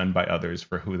sort of shunned by others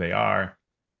for who they are.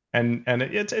 And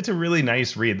it's a really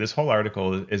nice read. This whole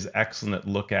article is excellent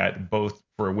look at both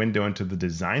for a window into the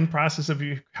design process of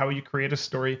how you create a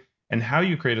story and how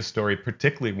you create a story,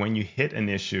 particularly when you hit an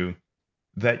issue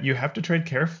that you have to tread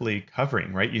carefully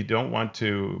covering, right? You don't want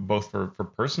to, both for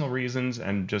personal reasons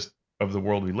and just of the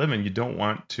world we live in, you don't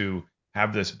want to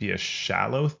have this be a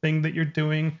shallow thing that you're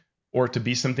doing or to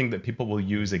be something that people will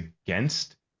use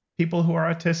against people who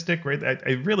are autistic, right?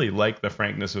 I really like the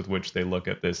frankness with which they look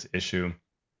at this issue.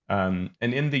 And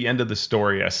in the end of the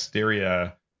story,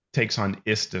 Asteria takes on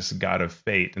Istis, god of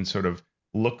fate, and sort of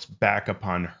looks back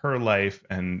upon her life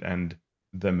and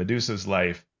the Medusa's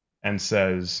life and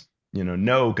says,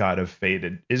 no, god of fate,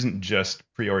 it isn't just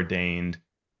preordained.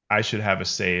 I should have a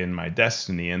say in my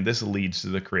destiny. And this leads to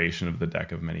the creation of the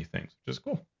Deck of Many Things, which is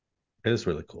cool. It is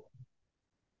really cool.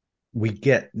 We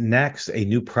get next a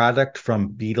new product from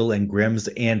Beetle and Grimm's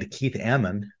and Keith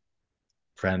Ammon,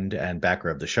 friend and backer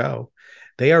of the show.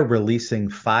 They are releasing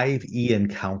 5e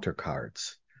encounter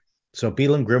cards. So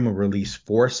Beetle and Grimm will release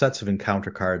 4 sets of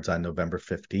encounter cards on November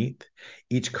 15th.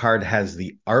 Each card has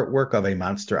the artwork of a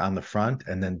monster on the front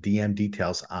and then DM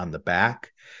details on the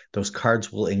back. Those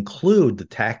cards will include the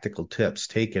tactical tips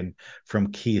taken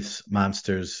from Keith's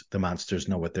Monsters. The monsters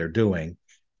know what they're doing,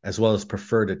 as well as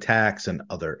preferred attacks and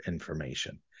other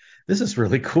information. This is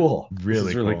really cool. This is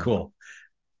Really really cool. cool.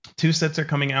 2 sets are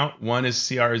coming out. One is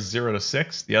CRs 0 to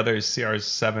 6. The other is CRs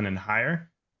 7 and higher.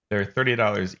 They're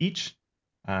 $30 each.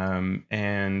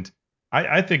 And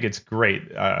I think it's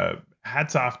great.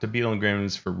 Hats off to Beetle and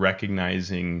Grimm's for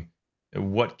recognizing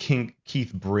what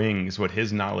Keith brings, what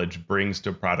his knowledge brings to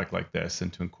a product like this,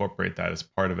 and to incorporate that as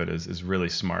part of it is really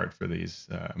smart for these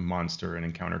monster and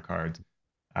encounter cards.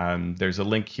 There's a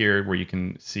link here where you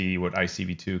can see what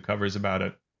ICV2 covers about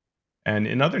it. And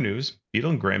in other news,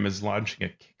 Beetle and Grimm is launching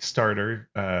a Kickstarter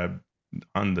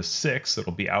on the 6th.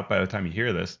 It'll be out by the time you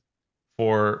hear this,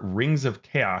 for Rings of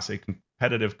Chaos, a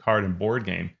competitive card and board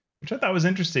game, which I thought was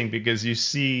interesting because you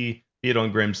see Beetle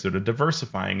and Grimm sort of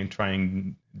diversifying and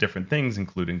trying different things,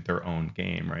 including their own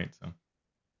game, right? So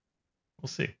we'll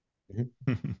see.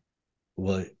 Mhm.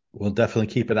 We'll definitely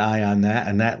keep an eye on that,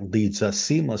 and that leads us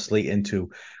seamlessly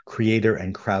into creator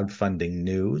and crowdfunding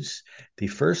news. The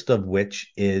first of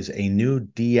which is a new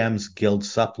DM's Guild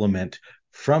supplement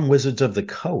from Wizards of the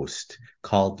Coast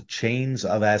called Chains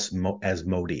of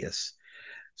Asmodeus.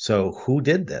 So, who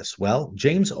did this? Well,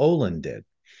 James Olin did.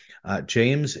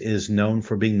 James is known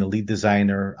for being the lead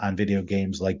designer on video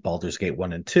games like Baldur's Gate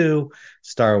 1 and 2,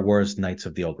 Star Wars Knights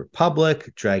of the Old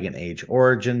Republic, Dragon Age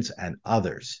Origins, and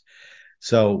others.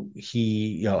 So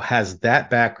he, has that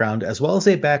background as well as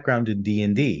a background in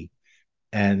D&D.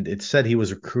 And it said he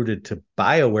was recruited to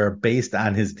BioWare based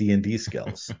on his D&D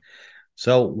skills.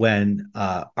 So when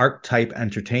Archetype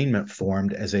Entertainment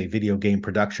formed as a video game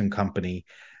production company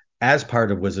as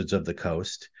part of Wizards of the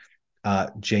Coast,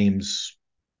 James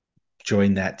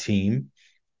joined that team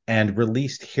and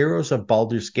released Heroes of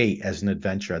Baldur's Gate as an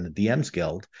adventure on the DM's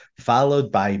Guild,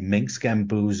 followed by Minx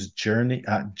Gamboo's Journal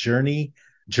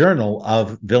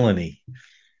of Villainy.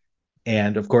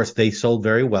 And of course, they sold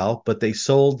very well, but they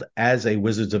sold as a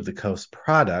Wizards of the Coast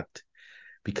product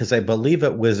because I believe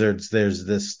at Wizards there's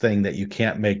this thing that you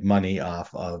can't make money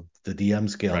off of the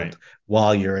DM's Right. Guild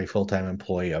while you're a full-time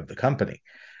employee of the company.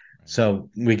 Right. So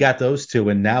we got those two,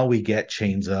 and now we get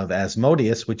Chains of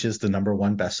Asmodeus, which is the number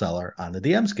one bestseller on the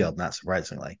DM's Guild, not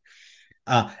surprisingly.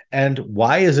 And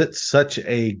why is it such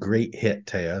a great hit,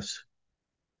 Teos?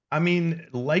 I mean,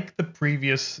 like the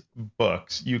previous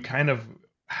books, you kind of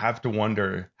have to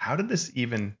wonder, how did this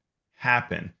even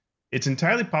happen? It's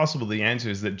entirely possible the answer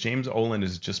is that James Olin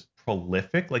is just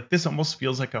prolific. Like, this almost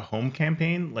feels like a home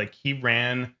campaign. Like, he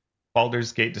ran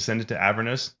Baldur's Gate Descended to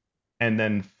Avernus and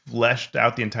then fleshed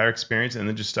out the entire experience and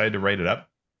then just decided to write it up.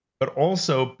 But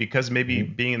also because maybe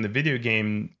Mm-hmm. being in the video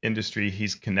game industry,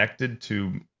 he's connected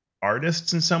to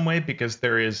artists in some way, because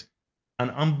there is an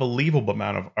unbelievable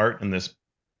amount of art in this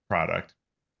product.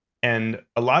 And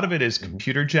a lot of it is Mm-hmm.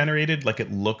 computer generated, like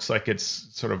it looks like it's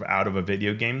sort of out of a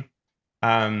video game.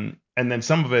 And then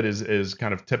some of it is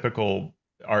kind of typical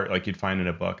art like you'd find in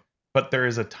a book. But there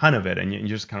is a ton of it, and you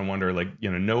just kind of wonder, like,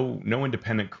 no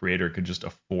independent creator could just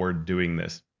afford doing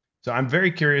this. So I'm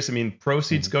very curious. I mean,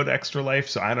 proceeds Mm-hmm. go to Extra Life,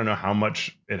 so I don't know how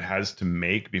much it has to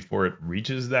make before it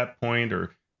reaches that point,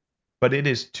 or but it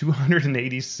is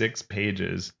 286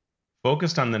 pages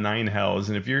focused on the nine hells.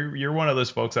 And if you're one of those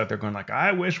folks out there going like,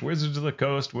 I wish Wizards of the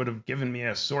Coast would have given me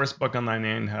a source book on the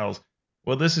nine hells,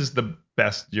 well, this is the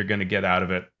best you're going to get out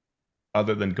of it,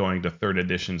 other than going to third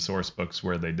edition source books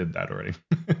where they did that already.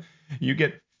 You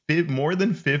get more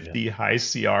than Yeah. 50 high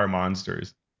CR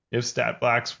monsters. You have stat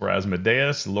blocks for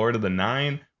Asmodeus, Lord of the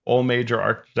Nine, all major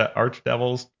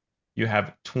archdevils. You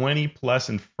have 20 plus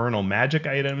infernal magic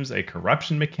items, a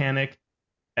corruption mechanic.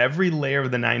 Every layer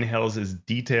of the nine hells is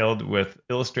detailed with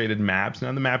illustrated maps.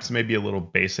 Now, the maps may be a little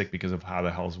basic because of how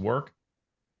the hells work,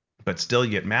 but still,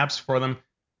 you get maps for them.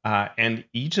 And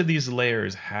each of these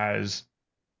layers has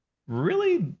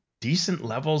really decent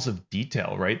levels of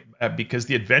detail, right? Because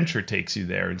the adventure takes you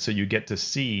there, and so you get to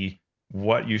see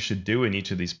what you should do in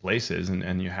each of these places,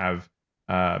 and you have,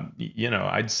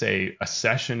 I'd say a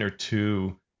session or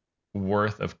two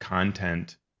worth of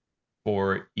content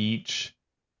for each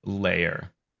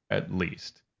layer at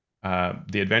least.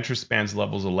 The adventure spans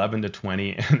levels 11 to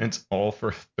 20, and it's all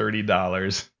for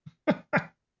 $30.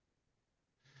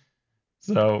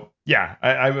 So yeah,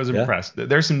 I was Yeah. impressed.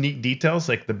 There's some neat details,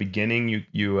 like the beginning.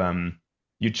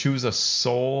 You choose a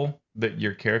soul that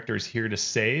your character is here to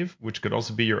save, which could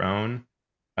also be your own.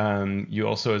 You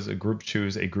also, as a group,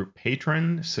 choose a group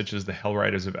patron, such as the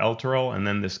Hellriders of Elturel, and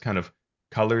then this kind of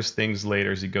colors things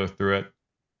later as you go through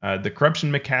it. The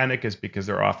corruption mechanic is because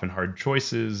there are often hard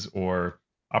choices or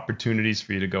opportunities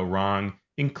for you to go wrong,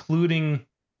 including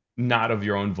not of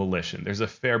your own volition. There's a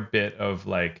fair bit of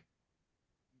like,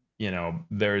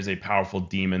 there is a powerful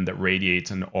demon that radiates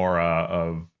an aura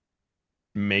of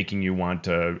making you want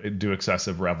to do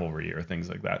excessive revelry or things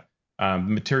like that. The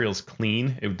material's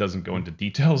clean. It doesn't go into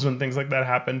details when things like that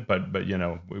happen, but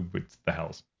it's the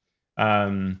hells.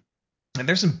 Um, and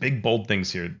there's some big bold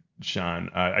things here,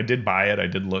 Sean. I did buy it. I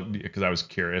did look because I was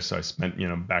curious. So I spent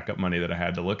backup money that I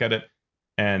had to look at it.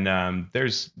 And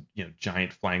there's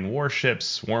giant flying warships,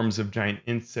 swarms of giant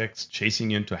insects chasing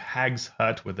you into a hag's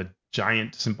hut with a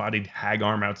giant disembodied hag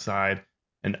arm outside,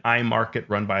 an eye market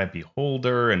run by a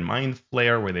beholder, and mind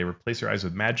flare where they replace your eyes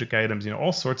with magic items.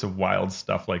 All sorts of wild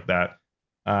stuff like that.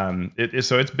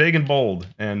 So it's big and bold,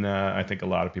 and I think a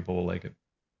lot of people will like it.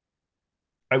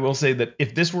 I will say that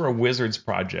if this were a Wizards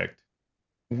project,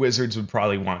 Wizards would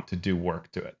probably want to do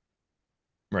work to it,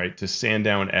 right? To sand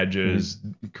down Mhm. edges,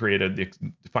 create a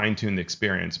fine tune the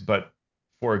experience. But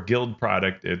for a guild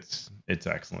product, it's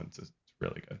excellent. It's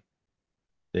really good.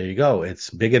 There you go. It's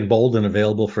big and bold and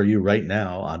available for you right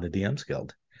now on the DM's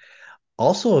Guild.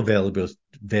 Also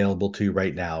available to you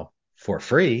right now for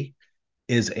free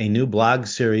is a new blog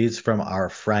series from our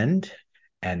friend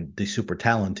and the super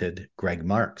talented Greg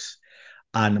Marks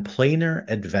on planar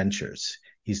adventures.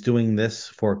 He's doing this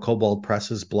for Cobalt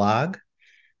Press's blog,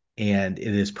 and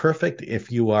it is perfect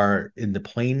if you are in the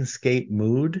Planescape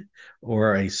mood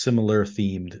or a similar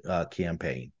themed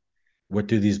campaign. What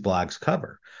do these blogs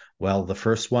cover? Well, the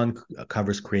first one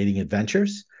covers creating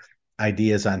adventures,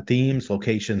 ideas on themes,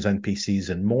 locations, NPCs,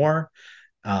 and more.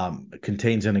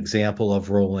 Contains an example of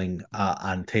rolling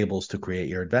on tables to create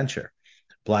your adventure.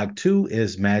 Blog two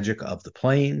is Magic of the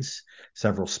Planes,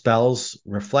 several spells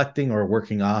reflecting or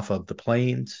working off of the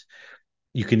planes.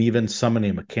 You can even summon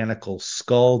a mechanical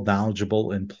skull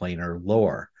knowledgeable in planar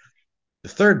lore. The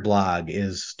third blog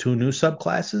is two new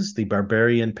subclasses, the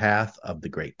Barbarian Path of the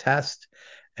Great Test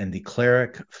and the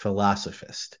Cleric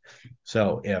Philosophist.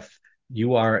 So if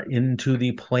you are into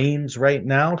the planes right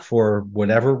now for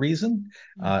whatever reason,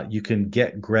 you can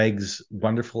get Greg's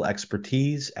wonderful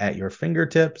expertise at your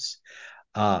fingertips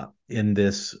in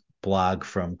this blog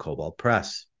from Cobalt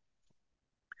Press.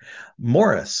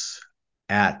 Morris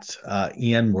at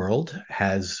EN World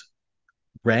has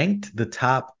ranked the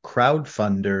top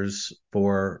crowdfunders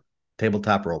for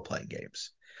tabletop role playing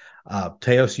games.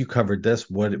 Teos, you covered this.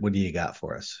 What do you got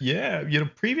for us? Yeah,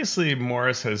 previously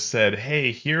Morris has said,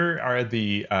 "Hey, here are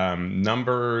the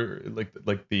number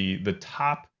like the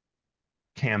top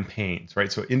campaigns,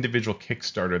 right? So individual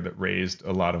Kickstarter that raised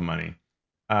a lot of money,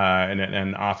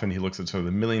 and often he looks at sort of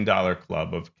the $1 million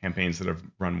club of campaigns that have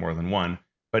run more than one.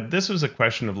 But this was a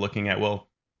question of looking at, well,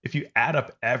 if you add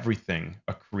up everything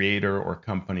a creator or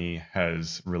company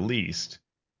has released,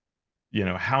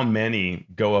 how many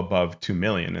go above 2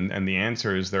 million? And the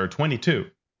answer is there are 22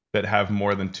 that have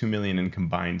more than 2 million in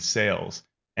combined sales,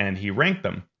 and he ranked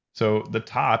them. So the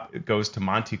top goes to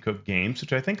Monty Cook Games,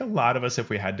 which I think a lot of us, if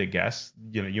we had to guess,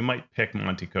 you might pick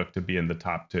Monty Cook to be in the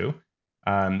top two.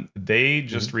 They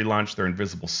just Mhm. relaunched their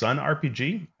Invisible Sun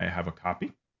RPG. I have a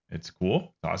copy. It's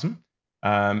cool. It's awesome.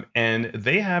 And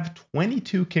they have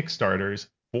 22 Kickstarters,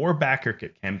 four backer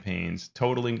kit campaigns,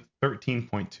 totaling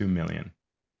 13.2 million.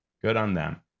 Good on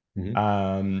them.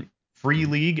 Mhm. Free Mhm.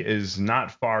 League is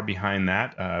not far behind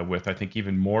that, with I think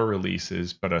even more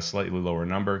releases, but a slightly lower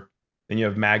number. Then you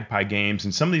have Magpie Games,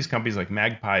 and some of these companies like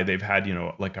Magpie, they've had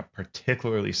like a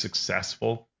particularly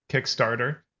successful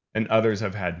Kickstarter, and others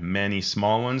have had many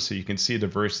small ones. So you can see a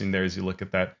diversity in there as you look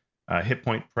at that. Hit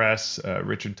Point Press,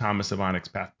 Richard Thomas of Onyx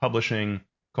Path Publishing,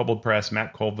 Kobold Press,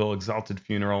 Matt Colville, Exalted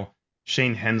Funeral,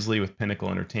 Shane Hensley with Pinnacle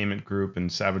Entertainment Group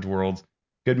and Savage Worlds,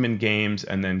 Goodman Games,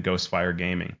 and then Ghostfire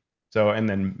Gaming. So, and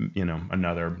then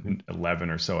another Mhm. 11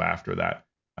 or so after that.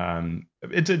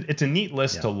 It's a neat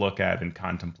list Yeah. to look at and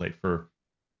contemplate for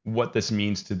what this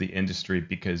means to the industry,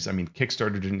 because I mean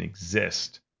Kickstarter didn't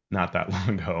exist not that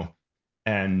long ago,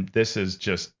 and this is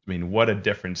just, I mean, what a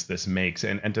difference this makes.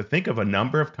 And to think of a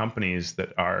number of companies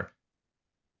that are,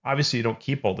 obviously you don't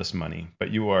keep all this money,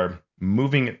 but you are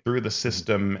moving it through the Mhm.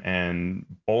 system and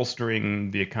bolstering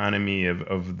the economy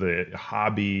of the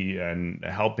hobby and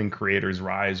helping creators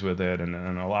rise with it, and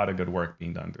a lot of good work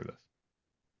being done through this.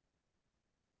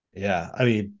 Yeah, I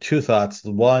mean, two thoughts.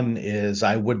 The one is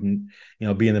I wouldn't,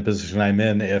 be in the position I'm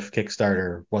in if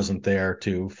Kickstarter wasn't there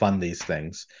to fund these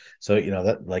things. So,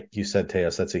 that, like you said,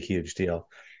 Teos, that's a huge deal.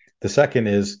 The second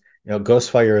is,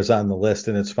 Ghostfire is on the list,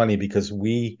 and it's funny because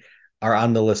we are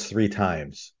on the list three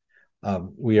times.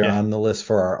 We are Yeah. on the list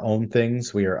for our own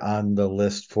things. We are on the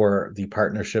list for the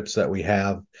partnerships that we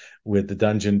have with the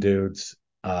Dungeon Dudes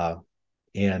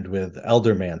and with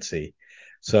Eldermancy.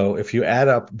 So if you add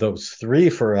up those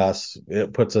three for us,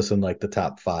 it puts us in like the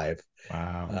top five.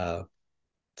 Wow. Uh,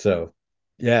 so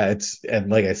yeah,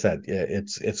 and like I said,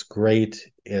 it's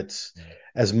great. It's Yeah.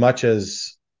 as much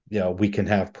as we can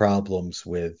have problems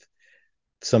with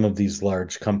some of these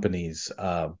large companies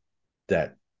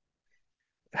that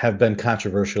have been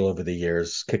controversial over the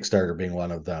years, Kickstarter being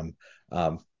one of them.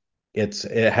 Um, it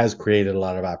has created a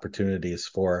lot of opportunities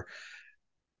for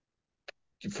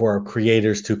for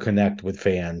creators to connect with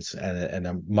fans and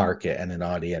a market and an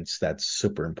audience. That's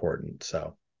super important.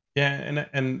 So Yeah,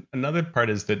 and another part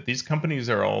is that these companies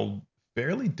are all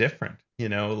fairly different.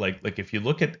 Like if you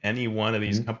look at any one of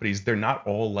these mhm, companies, they're not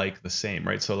all like the same,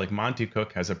 right? So like Monty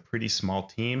Cook has a pretty small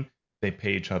team. They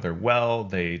pay each other well.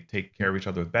 They take care of each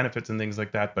other with benefits and things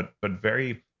like that, but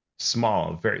very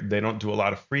small. Very they don't do a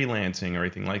lot of freelancing or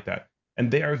anything like that.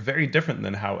 And they are very different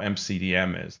than how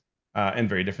MCDM is. And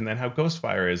very different than how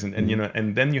Ghostfire is, and mhm.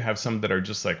 and then you have some that are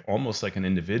just like almost like an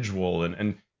individual,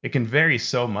 and it can vary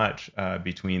so much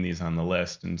between these on the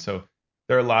list. And so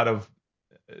there are a lot of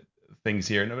uh, things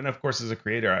here. And of course, as a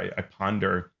creator, I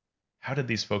ponder how did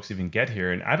these folks even get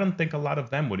here? And I don't think a lot of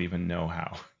them would even know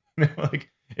how. Like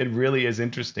it really is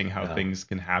interesting how No. things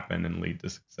can happen and lead to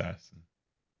success.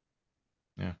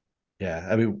 Yeah. Yeah,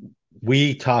 I mean,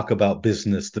 we talk about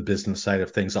business, the business side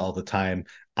of things all the time,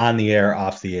 on the air,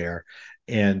 off the air,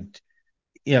 and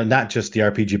not just the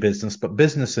RPG business, but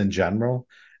business in general,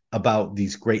 about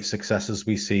these great successes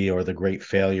we see or the great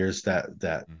failures that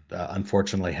Mhm.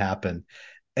 unfortunately happen,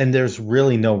 and there's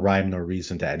really no rhyme nor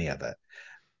reason to any of it.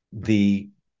 The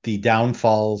the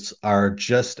downfalls are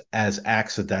just as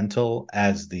accidental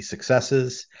as the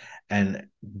successes, and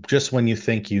just when you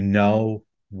think you know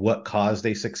what caused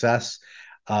a success,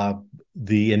 uh,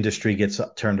 the industry gets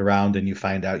turned around and you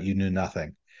find out you knew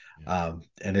nothing. And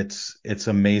it's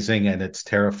amazing and it's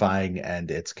terrifying and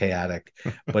it's chaotic,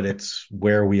 but it's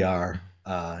where we are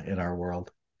in our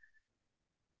world.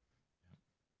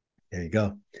 There you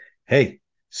go. Hey,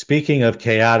 speaking of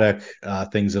chaotic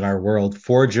things in our world,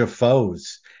 Forge of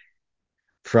Foes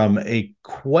from a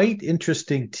quite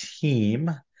interesting team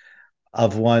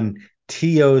of one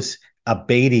Tios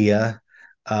Abadia,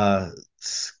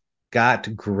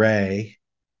 Scott Gray,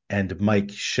 and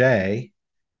Mike Shea.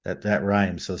 That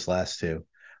rhymes, those last two.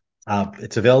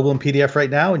 It's available in PDF right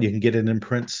now, and you can get it in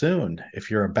print soon. If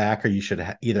you're a backer, you should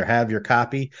either have your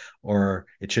copy or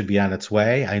it should be on its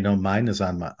way. I know mine is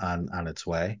on its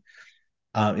way.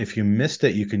 If you missed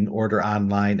it, you can order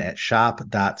online at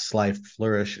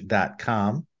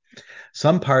shop.slyflourish.com.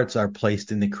 Some parts are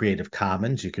placed in the Creative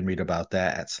Commons. You can read about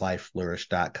that at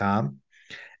slyflourish.com.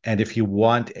 And if you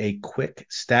want a quick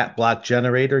stat block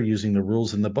generator using the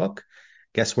rules in the book,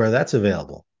 guess where that's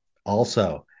available?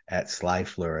 Also at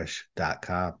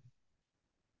slyflourish.com.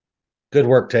 Good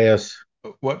work, Teos.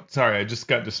 What? Sorry, I just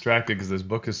got distracted because this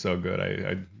book is so good.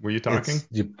 I were you talking? It's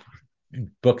your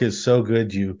book is so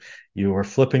good you were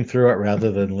flipping through it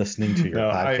rather than listening to your No,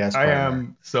 podcast I partner.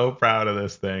 am so proud of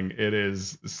this thing. It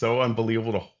is so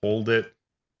unbelievable to hold it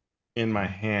in my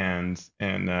hands,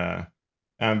 and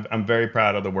I'm very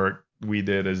proud of the work we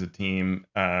did as a team.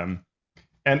 And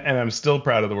I'm still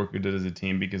proud of the work we did as a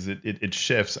team because it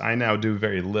shifts. I now do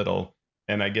very little,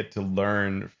 and I get to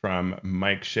learn from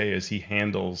Mike Shea as he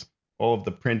handles all of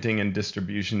the printing and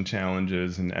distribution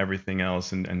challenges and everything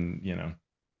else. And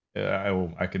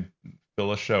I could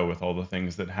fill a show with all the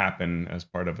things that happen as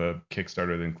part of a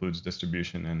Kickstarter that includes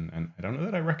distribution. And I don't know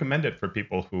that I recommend it for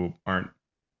people who aren't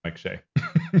Mike Shea.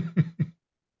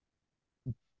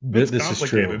 It's This is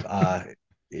true. complicated.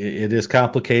 It is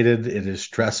complicated. It is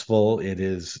stressful. It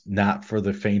is not for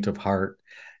the faint of heart.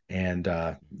 And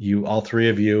you, all three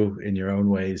of you, in your own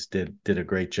ways, did a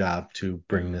great job to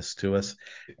bring Uh, this to us.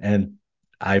 And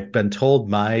I've been told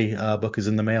my book is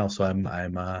in the mail, so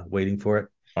I'm waiting for it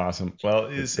Awesome. Well,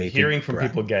 with is bated hearing from breath.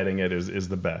 people getting it is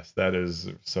the best. That is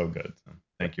so good. So,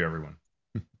 thank you, everyone.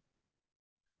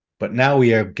 But now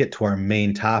get to our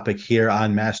main topic here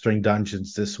on Mastering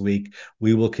Dungeons this week.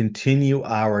 We will continue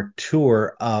our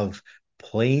tour of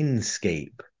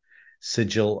Planescape,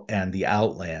 Sigil, and the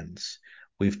Outlands.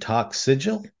 We've talked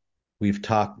Sigil, we've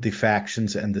talked the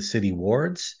factions and the city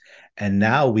wards, and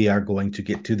now we are going to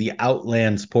get to the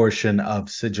Outlands portion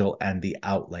of Sigil and the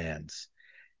Outlands.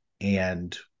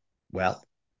 And, well,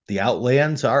 the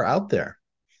Outlands are out there.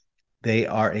 They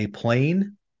are a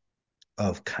plane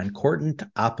of concordant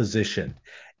opposition,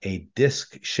 a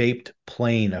disc shaped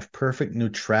plane of perfect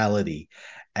neutrality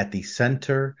at the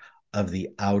center of the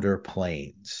outer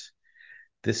planes.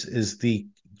 This is the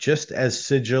just as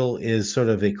Sigil is sort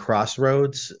of a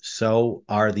crossroads, so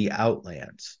are the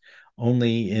Outlands,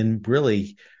 only in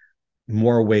really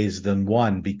more ways than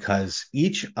one, because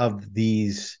each of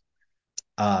these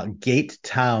gate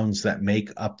towns that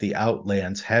make up the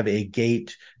Outlands have a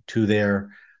gate to their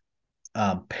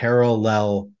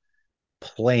parallel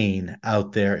plane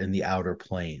out there in the outer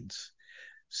planes.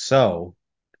 So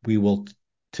we will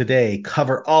today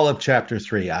cover all of chapter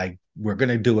 3. We're going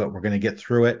to do it. We're going to get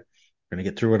through it. We're going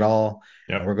to get through it all,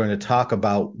 and Yep. we're going to talk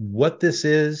about what this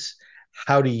is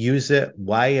how to use it,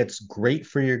 why it's great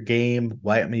for your game,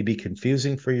 why it may be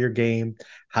confusing for your game,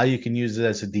 how you can use it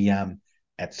as a DM,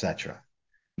 etc.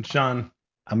 Sean,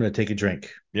 I'm going to take a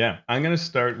drink. yeah, I'm going to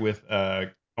start with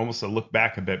almost a look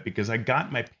back a bit because I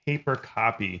got my paper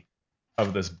copy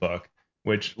of this book,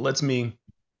 which lets me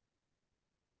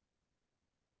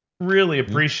really Mhm,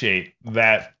 appreciate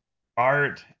that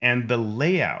art and the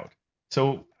layout.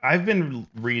 So I've been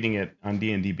reading it on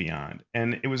D&D Beyond,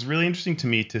 and it was really interesting to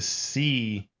me to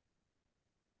see,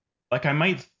 like, I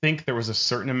might think there was a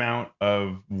certain amount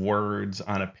of words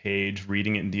on a page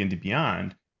reading it in D&D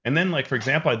Beyond, and then, like, for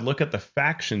example, I'd look at the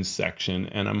factions section,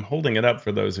 and I'm holding it up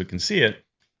for those who can see it,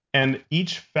 and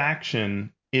each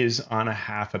faction is on a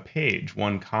half a page,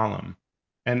 one column.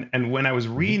 And when I was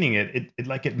mhm, reading it,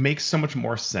 it makes so much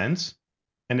more sense,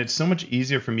 and it's so much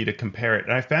easier for me to compare it.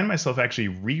 And I found myself actually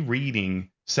rereading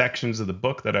sections of the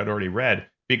book that I'd already read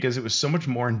because it was so much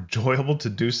more enjoyable to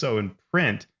do so in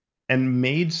print and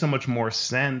made so much more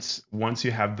sense once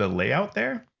you have the layout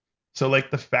there. So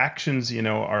like the factions,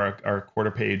 are a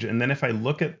quarter page, and then if I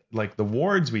look at like the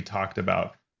wards we talked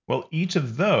about, well, each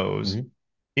of those mhm,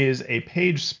 is a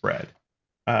page spread,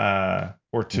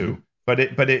 or two. mhm. But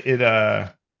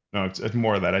no, it's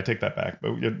more of that. I take that back.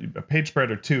 But a page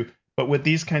spread or two. But with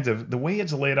these kinds of the way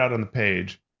it's laid out on the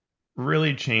page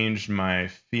really changed my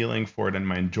feeling for it and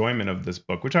my enjoyment of this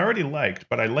book, which I already liked,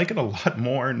 but I like it a lot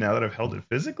more now that I've held it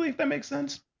physically, if that makes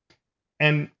sense.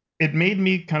 And it made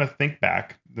me kind of think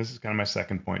back. This is kind of my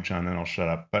second point, John, then I'll shut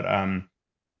up. But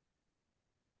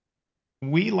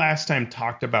we last time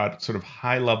talked about sort of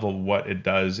high level what it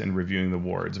does in reviewing the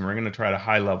wards, and we're going to try to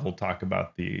high level talk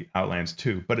about the Outlands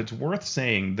too. But it's worth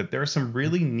saying that there are some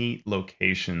really neat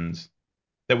locations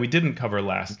that we didn't cover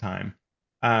last time.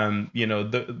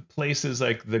 The places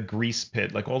like the grease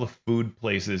pit, like all the food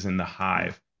places in the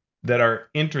hive that are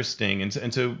interesting.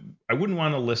 And so I wouldn't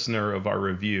want a listener of our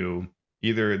review,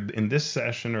 either in this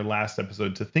session or last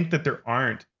episode, to think that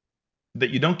that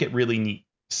you don't get really neat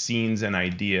scenes and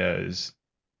ideas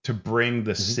to bring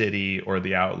the Mhm. city or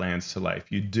the Outlands to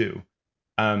life. You do.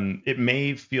 It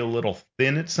may feel a little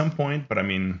thin at some point, but I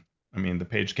mean, the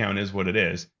page count is what it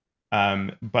is.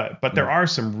 But there Mm. are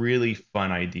some really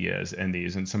fun ideas in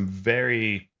these, and some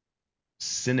very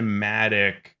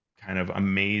cinematic, kind of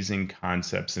amazing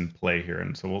concepts in play here.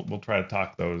 And so we'll try to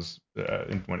talk those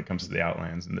when it comes to the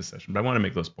Outlands in this session. But I want to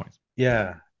make those points.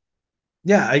 Yeah.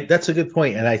 Yeah, that's a good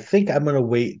point. And I think I'm going to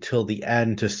wait till the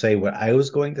end to say what I was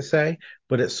going to say,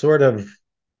 but it's sort of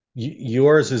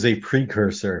yours is a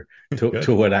precursor to Good.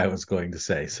 what I was going to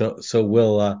say. So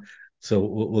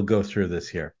we'll go through this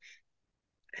here.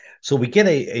 So we get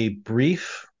a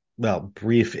brief, well,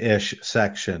 brief-ish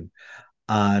section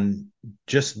on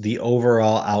just the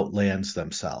overall Outlands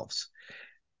themselves.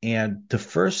 And the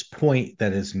first point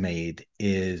that is made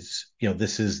is,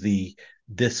 this is the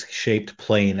disc-shaped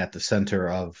plane at the center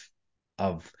of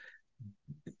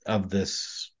of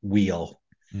this wheel.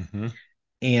 Mm-hmm.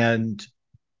 And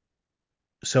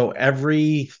so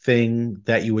everything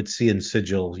that you would see in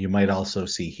Sigil, you might also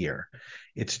see here.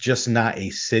 It's just not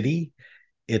a city.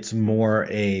 It's more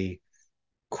a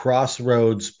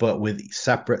crossroads, but with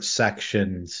separate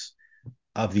sections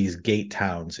of these gate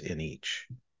towns in each.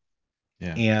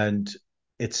 Yeah. And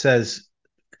it says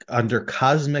under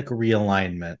cosmic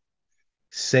realignment,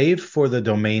 save for the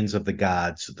domains of the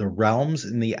gods, the realms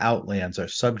in the Outlands are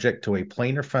subject to a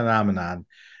planar phenomenon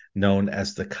known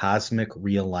as the cosmic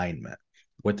realignment.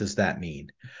 What does that mean?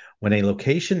 When a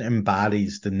location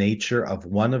embodies the nature of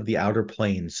one of the outer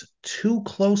planes too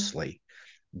closely,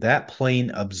 that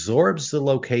plane absorbs the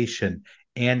location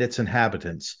and its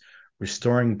inhabitants,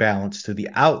 restoring balance to the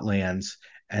Outlands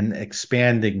and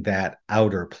expanding that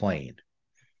outer plane.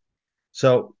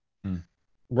 So, Mm.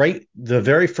 right, the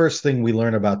very first thing we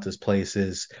learn about this place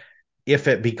is if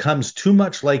it becomes too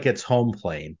much like its home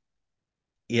plane,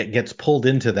 it gets pulled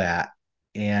into that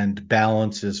and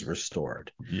balance is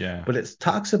restored. Yeah. But it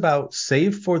talks about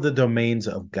save for the domains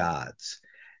of gods.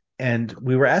 And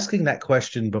we were asking that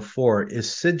question before,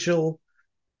 is Sigil,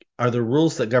 are the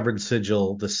rules that govern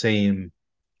Sigil the same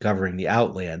governing the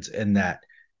Outlands, in that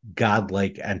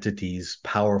godlike entities,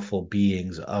 powerful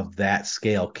beings of that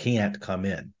scale can't come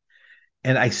in?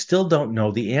 And I still don't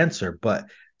know the answer, but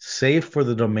save for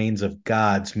the domains of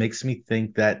gods makes me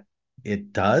think that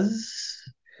it does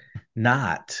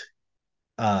not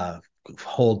uh,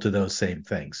 hold to those same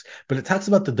things. But it talks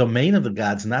about the domain of the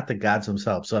gods, not the gods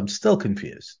themselves. So I'm still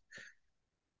confused.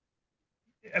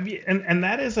 I mean, and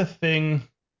that is a thing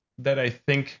that I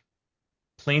think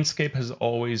Planescape has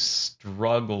always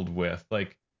struggled with.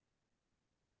 Like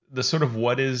the sort of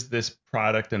what is this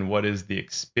product and what is the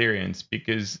experience,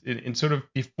 because in sort of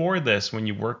before this, when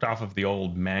you worked off of the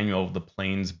old manual of the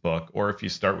Planes book, or if you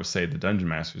start with, say, the Dungeon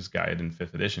Master's Guide in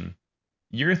 5th edition,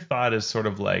 your thought is sort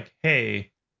of like,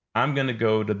 hey, I'm going to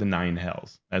go to the Nine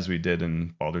Hells, as we did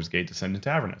in Baldur's Gate Descent into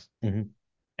Avernus. Mhm.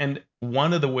 And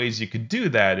one of the ways you could do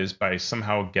that is by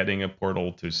somehow getting a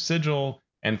portal to Sigil,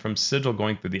 and from Sigil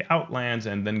going through the Outlands,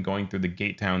 and then going through the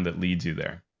gate town that leads you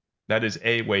there. That is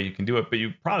a way you can do it, but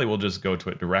you probably will just go to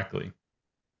it directly.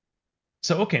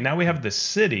 So, okay, now we have the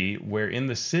city, where in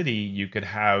the city you could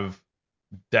have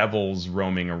devils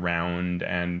roaming around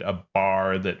and a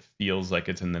bar that feels like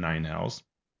it's in the Nine Hells.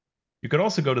 You could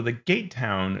also go to the gate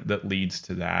town that leads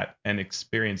to that and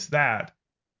experience that.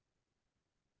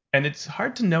 And it's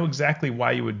hard to know exactly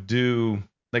why you would do,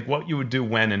 like what you would do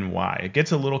when and why. It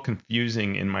gets a little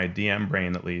confusing in my DM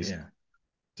brain, at least, Yeah.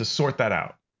 to sort that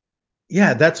out.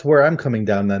 Yeah, that's where I'm coming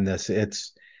down on this.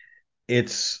 It's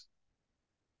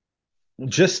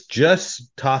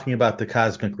just talking about the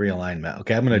cosmic realignment.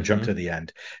 Okay, I'm going to jump Mm-hmm. to the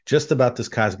end. Just about this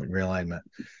cosmic realignment.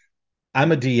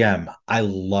 I'm a DM. I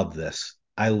love this.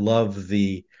 I love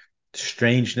the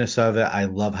strangeness of it. I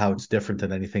love how it's different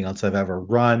than anything else I've ever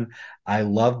run. I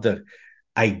love the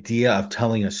idea of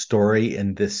telling a story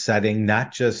in this setting,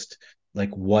 not just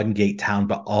like one gate town,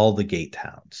 but all the gate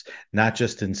towns, not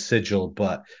just in Sigil,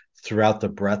 but throughout the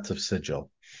breadth of Sigil.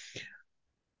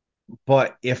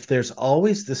 But if there's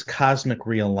always this cosmic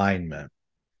realignment,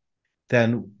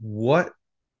 then what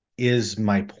is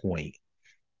my point?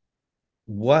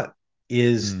 What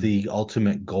is Mm, the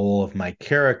ultimate goal of my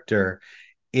character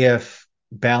if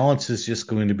balance is just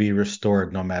going to be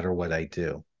restored no matter what I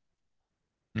do?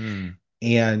 mm,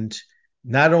 And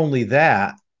not only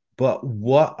that, but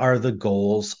what are the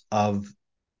goals of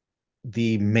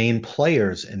the main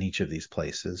players in each of these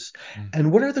places? mm.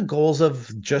 And what are the goals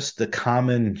of just the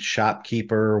common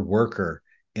shopkeeper worker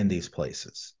in these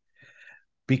places?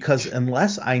 Because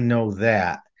unless I know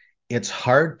that, it's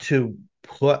hard to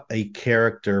put a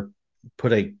character,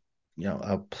 put a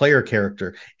player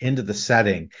character into the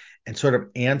setting and sort of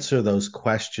answer those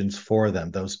questions for them,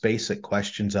 those basic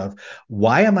questions of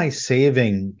why am I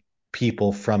saving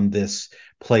people from this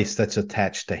place that's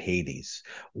attached to Hades?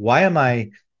 Why am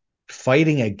I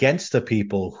fighting against the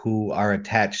people who are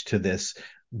attached to this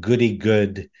goody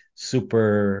good,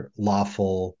 super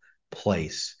lawful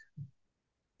place?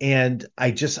 And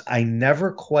I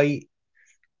never quite,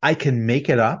 I can make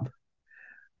it up,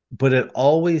 but it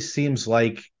always seems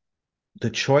like the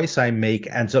choice I make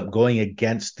ends up going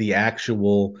against the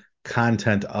actual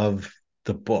content of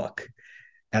the book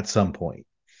at some point.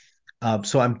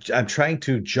 So I'm trying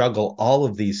to juggle all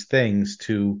of these things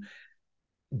to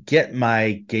get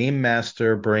my game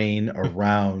master brain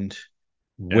around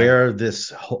Yeah. where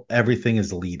everything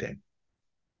is leading.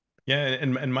 Yeah,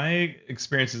 and my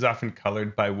experience is often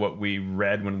colored by what we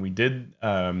read when we did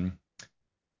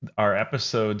our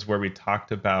episodes where we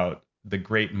talked about the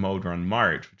Great Modron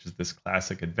March, which is this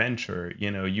classic adventure. You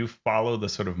know, you follow the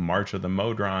sort of march of the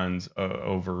Modrons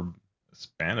over a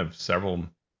span of several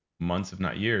months, if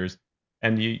not years,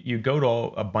 and you go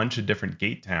to a bunch of different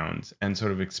gate towns and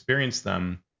sort of experience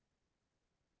them,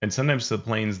 and sometimes the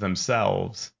planes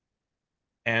themselves.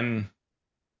 And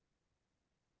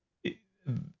it,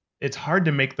 it's hard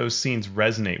to make those scenes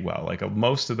resonate well. Like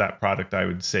most of that product, I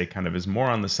would say, kind of is more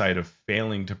on the side of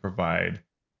failing to provide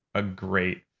a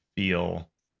great feel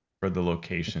for the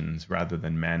locations rather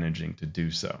than managing to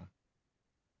do so.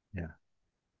 Yeah.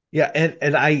 Yeah,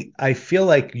 and I feel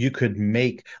like you could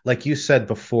make, like you said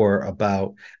before,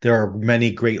 about there are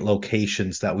many great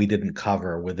locations that we didn't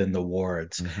cover within the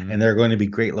wards, Mm-hmm. and there are going to be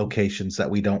great locations that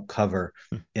we don't cover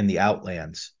in the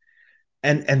Outlands.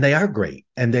 And they are great,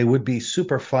 and they would be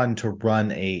super fun to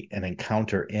run an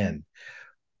encounter in.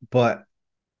 But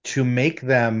to make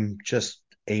them just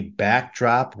a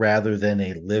backdrop rather than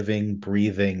a living,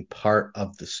 breathing part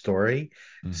of the story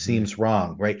Mm-hmm. seems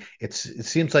wrong, right? It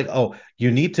seems like, oh, you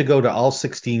need to go to all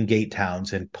 16 gate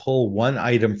towns and pull one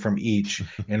item from each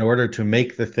in order to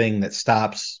make the thing that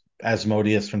stops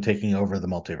Asmodeus from taking over the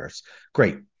multiverse.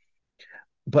 Great.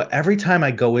 But every time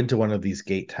I go into one of these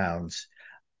gate towns,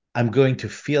 I'm going to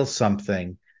feel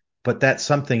something, but that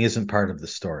something isn't part of the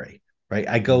story, right?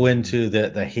 I go Mm-hmm. into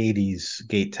the Hades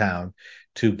gate town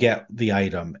to get the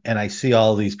item, and I see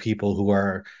all these people who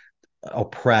are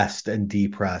oppressed and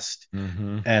depressed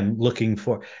Mm-hmm. and looking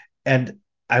for, and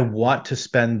I want to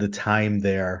spend the time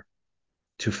there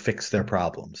to fix their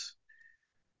problems.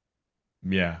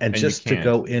 Yeah, And and you just to can't.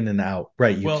 go in and out,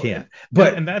 right? You Well, can't. and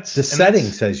But and the setting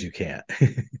that's says you can't.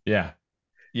 yeah,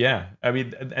 yeah. I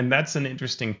mean, and that's an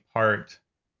interesting part.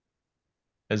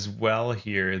 as well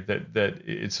here that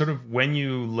it's sort of when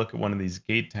you look at one of these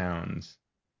gate towns,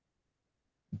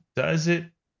 does it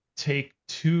take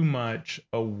too much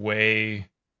away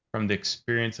from the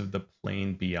experience of the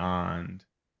plane beyond?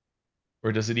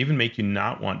 Or does it even make you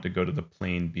not want to go to the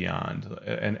plane beyond?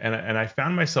 And I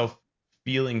found myself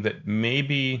feeling that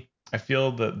maybe I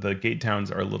feel that the gate towns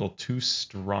are a little too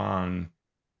strong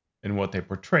in what they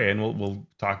portray, and we'll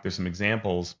talk through some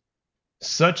examples,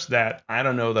 such that I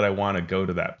don't know that I want to go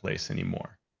to that place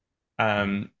anymore.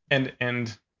 Mhm.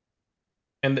 And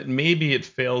that maybe it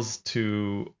fails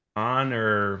to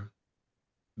honor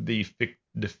the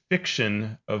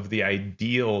fiction of the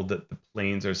ideal that the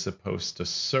planes are supposed to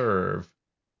serve,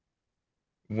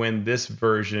 when this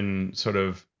version sort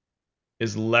of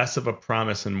is less of a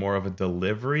promise and more of a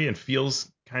delivery, and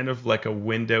feels kind of like a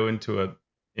window into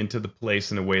the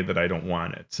place in a way that I don't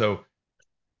want it. So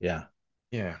Yeah.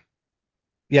 yeah.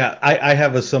 Yeah, I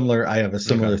have a Okay.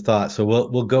 similar thought. So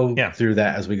we'll go Yeah. through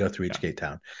that as we go through each Yeah. gate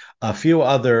town. A few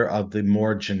other of the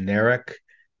more generic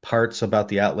parts about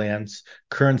the Outlands: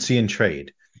 currency and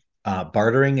trade.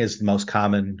 Bartering is the most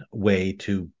common way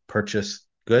to purchase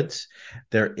goods.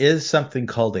 There is something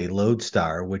called a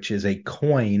lodestar, which is a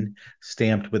coin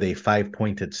stamped with a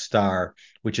five-pointed star,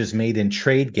 which is made in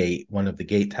Tradegate, one of the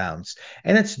gate towns,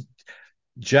 and it's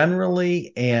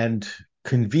generally and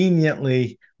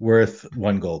conveniently worth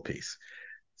one gold piece.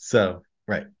 So,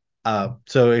 right.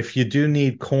 So if you do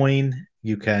need coin,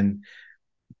 you can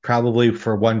probably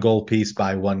for one gold piece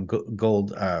buy one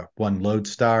gold, one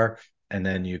lodestar, and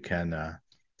then you can. And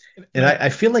And I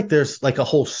feel like there's like a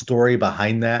whole story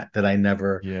behind that I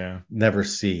yeah. never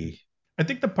see. I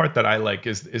think the part that I like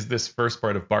is this first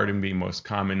part of Barton being most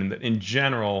common, and that in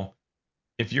general,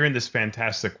 if you're in this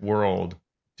fantastic world,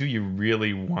 do you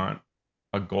really want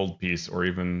a gold piece or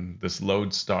even this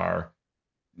lodestar?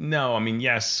 No, I mean,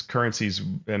 yes, currencies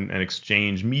and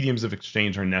exchange, mediums of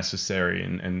exchange are necessary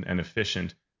and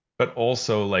efficient, but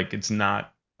also like it's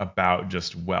not about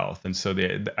just wealth. And so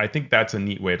I think that's a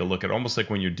neat way to look at it, almost like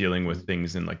when you're dealing with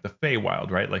things in like the Feywild,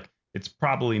 right? Like it's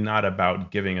probably not about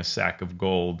giving a sack of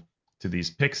gold to these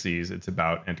pixies. It's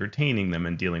about entertaining them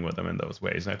and dealing with them in those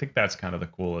ways. And I think that's kind of the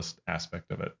coolest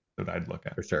aspect of it that I'd look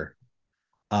at. For sure.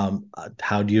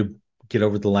 How do you get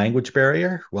over the language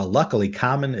barrier? Well, luckily,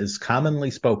 common is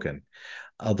commonly spoken,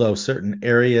 although certain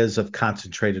areas of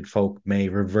concentrated folk may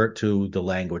revert to the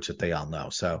language that they all know.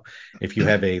 So if you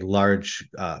have a large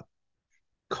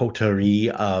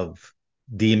coterie of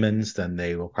demons, then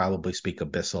they will probably speak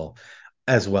abyssal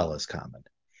as well as common.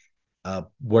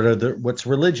 What's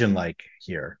religion like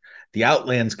here? The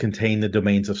Outlands contain the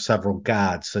domains of several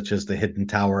gods, such as the hidden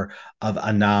tower of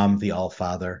Anam, the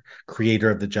Allfather,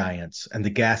 creator of the giants, and the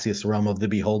gaseous realm of the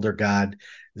beholder god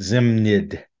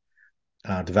Zimnid.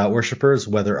 Devout worshippers,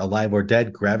 whether alive or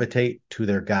dead, gravitate to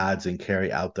their gods and carry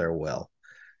out their will.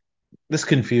 This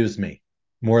confused me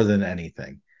more than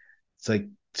anything. It's like,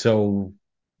 so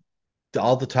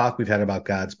all the talk we've had about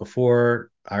gods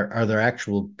before, are there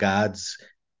actual gods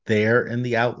there in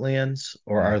the Outlands,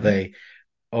 or are Hmm. they?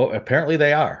 Oh, apparently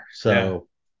they are. Yeah. So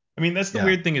I mean, that's the yeah.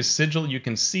 weird thing is Sigil, you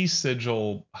can see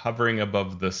Sigil hovering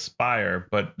above the spire,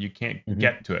 but you can't Hmm.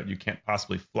 get to it. You can't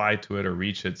possibly fly to it or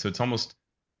reach it. So it's almost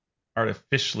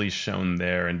artificially shown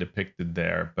there and depicted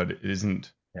there, but it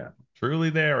isn't Yeah. truly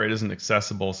there or it isn't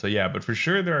accessible. So yeah, but for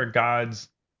sure there are gods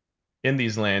in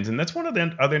these lands. And that's one of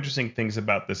the other interesting things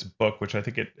about this book, which I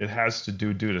think it has to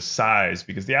do due to size,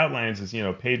 because the Outlands is,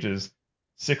 pages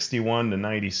 61 to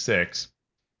 96.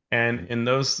 And in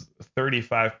those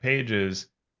 35 pages,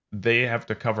 they have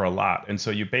to cover a lot. And so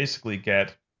you basically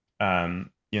get, a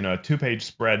 2-page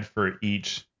spread for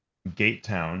each gate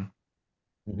town.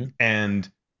 Hmm.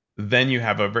 And then you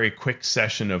have a very quick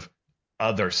session of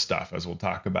other stuff, as we'll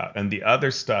talk about. And the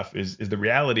other stuff is the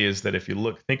reality is that if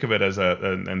you think of it as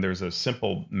and there's a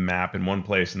simple map in one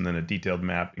place and then a detailed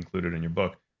map included in your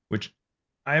book, which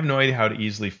I have no idea how to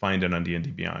easily find it on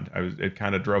D&D Beyond. It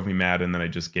kind of drove me mad, and then I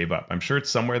just gave up. I'm sure it's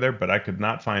somewhere there, but I could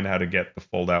not find how to get the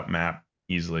fold out map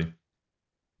easily.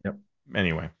 Yep.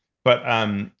 Anyway, but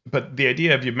the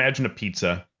idea of, you imagine a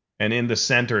pizza, and in the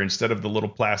center, instead of the little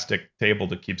plastic table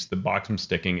that keeps the box from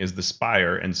sticking, is the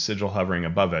spire and Sigil hovering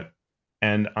above it.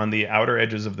 And on the outer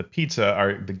edges of the pizza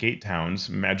are the gate towns.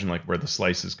 Imagine like where the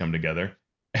slices come together,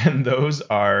 and those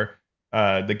are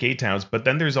the gate towns. But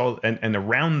then there's and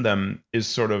around them is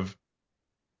sort of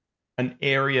an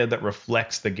area that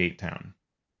reflects the gate town.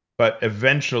 But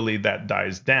eventually that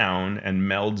dies down and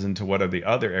melds into what the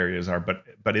other areas are.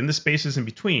 But in the spaces in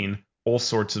between, all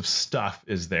sorts of stuff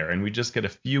is there, and we just get a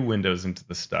few windows into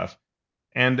the stuff.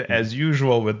 And Hmm. as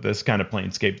usual with this kind of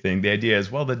Planescape thing, the idea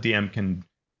is, well, the DM can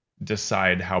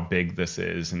decide how big this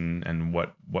is and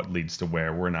what leads to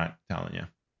where. We're not telling you.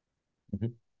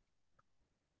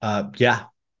 Mhm. Yeah.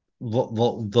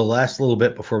 The last little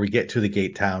bit before we get to the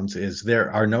gate towns is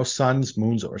there are no suns,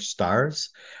 moons, or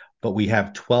stars, but we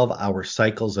have 12-hour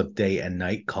cycles of day and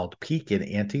night called peak and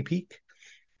anti-peak.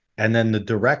 And then the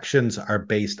directions are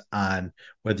based on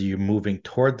whether you're moving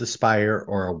toward the spire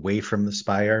or away from the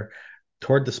spire.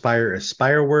 Toward the spire is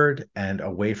spireward, and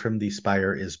away from the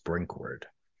spire is brinkward.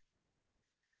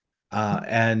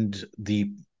 And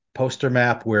the poster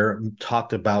map where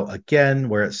talked about again,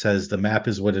 where it says the map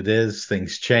is what it is,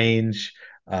 things change.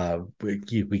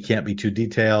 We can't be too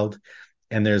detailed.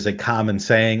 And there's a common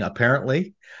saying,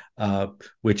 apparently, uh,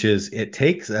 which is it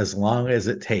takes as long as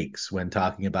it takes when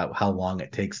talking about how long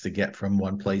it takes to get from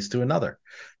one place to another,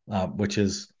 which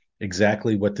is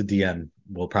exactly what the DM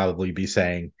will probably be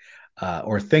saying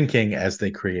or thinking as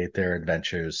they create their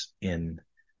adventures in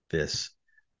this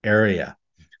area.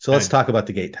 So let's And talk about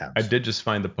the gate I towns. did just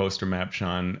find the poster map,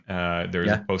 Sean. There's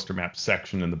a Yeah. poster map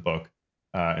section in the book,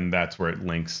 and that's where it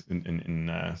links.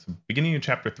 So beginning of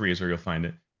chapter 3 is where you'll find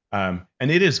it. And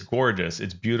it is gorgeous.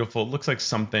 It's beautiful. It looks like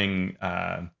something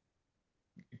kind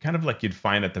of like you'd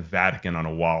find at the Vatican on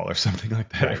a wall or something like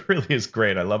that. Right. It really is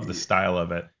great. I love the style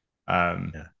of it,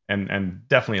 Yeah. and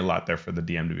definitely a lot there for the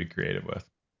DM to be creative with.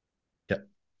 Yep.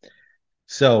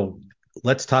 So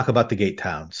let's talk about the gate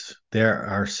towns. There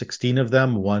are 16 of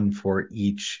them, one for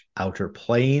each outer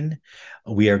plane.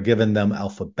 We are given them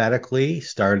alphabetically,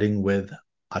 starting with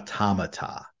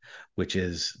Automata, which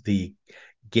is the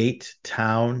gate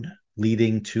town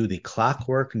leading to the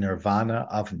clockwork nirvana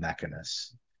of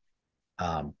Mechanus.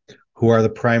 Who are the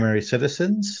primary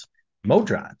citizens?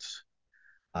 Modrons.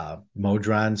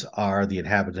 Modrons are the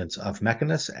inhabitants of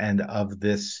Mechanus and of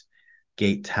this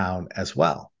gate town as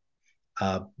well.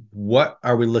 What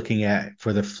are we looking at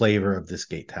for the flavor of this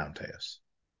gate town, Teos?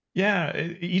 Yeah,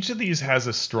 each of these has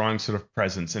a strong sort of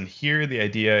presence, and here the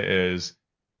idea is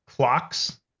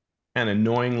clocks and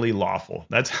annoyingly lawful.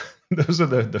 That's those are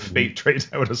the Mm-hmm. fate traits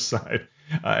I would assign.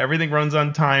 Everything runs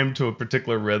on time to a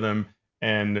particular rhythm,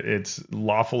 and it's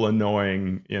lawful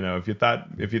annoying. You know, if you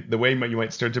the way you might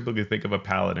stereotypically think of a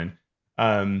paladin,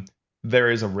 um,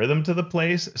 there is a rhythm to the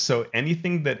place. So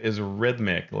anything that is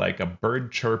rhythmic, like a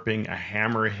bird chirping, a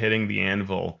hammer hitting the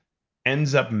anvil,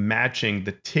 ends up matching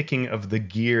the ticking of the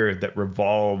gear that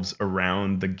revolves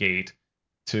around the gate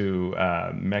to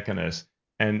Mechanus,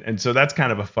 and so that's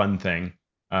kind of a fun thing,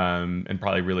 and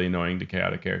probably really annoying to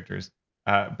chaotic characters.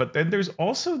 But then there's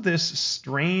also this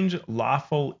strange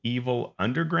lawful evil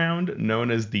underground known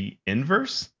as the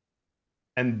Inverse,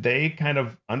 and they kind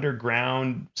of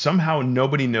underground somehow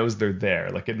nobody knows they're there.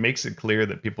 Like it makes it clear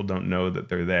that people don't know that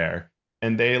they're there,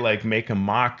 and they like make a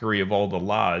mockery of all the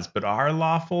laws, but are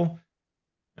lawful.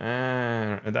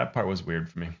 That part was weird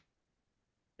for me.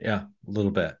 Yeah, a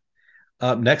little bit.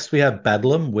 Next, we have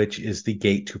Bedlam, which is the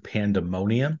gate to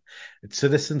Pandemonium. Its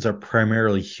citizens are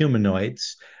primarily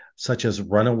humanoids, such as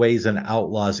runaways and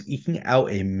outlaws, eking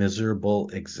out a miserable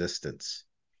existence.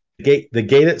 The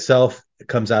gate itself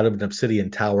comes out of an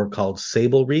obsidian tower called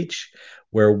Sable Reach,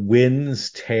 where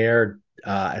winds tear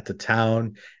at the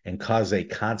town and cause a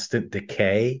constant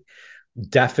decay,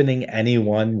 deafening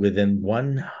anyone within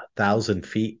 1,000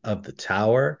 feet of the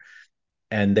tower.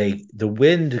 And the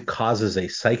wind causes a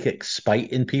psychic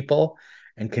spite in people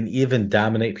and can even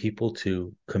dominate people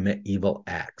to commit evil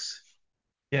acts.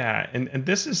 Yeah, and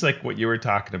this is like what you were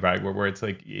talking about, where it's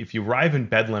like if you arrive in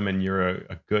Bedlam and you're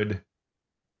a good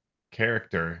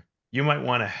character, you might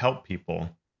want to help people,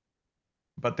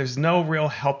 but there's no real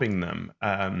helping them.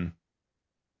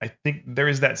 I think there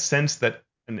is that sense that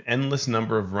an endless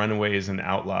number of runaways and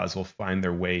outlaws will find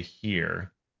their way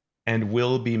here and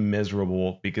will be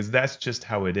miserable because that's just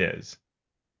how it is.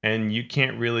 And you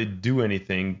can't really do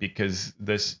anything because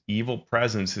this evil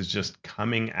presence is just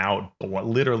coming out,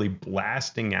 literally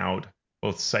blasting out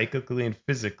both psychically and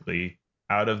physically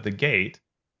out of the gate,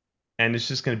 and it's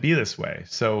just going to be this way.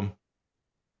 So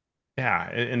yeah,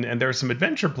 and there are some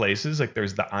adventure places like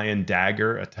there's the Iron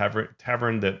Dagger, a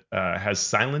tavern that has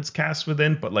silence cast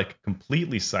within, but like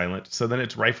completely silent. So then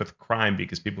it's rife with crime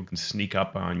because people can sneak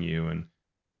up on you, and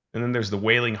then there's the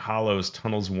Wailing Hollows,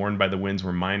 tunnels worn by the winds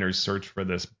where miners search for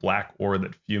this black ore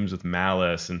that fumes with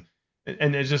malice. And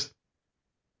it's just,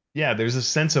 yeah, there's a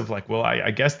sense of like, well,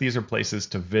 I guess these are places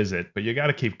to visit, but you got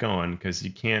to keep going because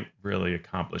you can't really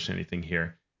accomplish anything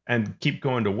here. And keep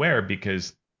going to where?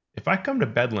 Because if I come to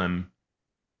Bedlam,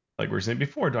 like we were saying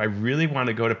before, do I really want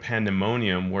to go to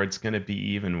Pandemonium where it's going to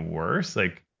be even worse?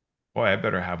 Like, boy, I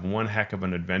better have one heck of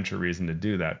an adventure reason to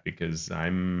do that because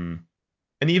I'm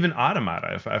and even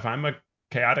Automata. If I'm a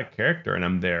chaotic character and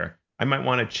I'm there, I might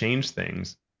want to change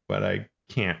things, but I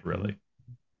can't Mhm. really.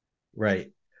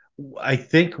 Right. I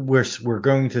think we're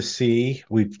going to see,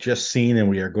 we've just seen, and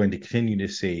we are going to continue to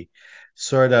see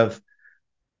sort of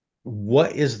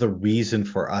what is the reason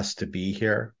for us to be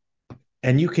here.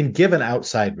 And you can give an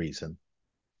outside reason,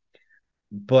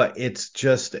 but it's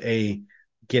just a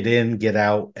get in, get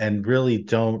out, and really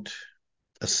don't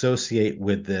associate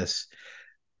with this.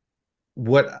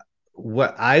 What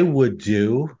what I would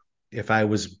do if I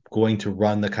was going to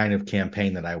run the kind of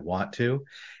campaign that I want to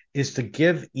is to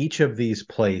give each of these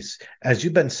place, as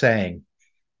you've been saying,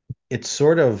 it's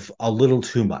sort of a little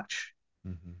too much.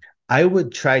 Mm-hmm. I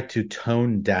would try to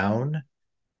tone down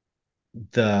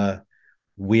the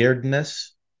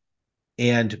weirdness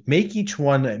and make each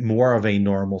one more of a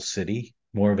normal city,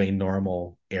 more of a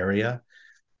normal area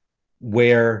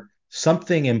where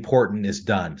something important is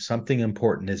done, something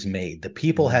important is made. The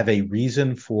people Mm-hmm. have a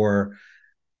reason for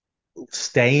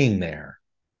staying there.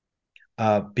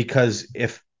 Because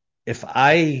if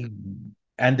I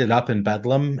ended up in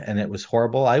Bedlam and it was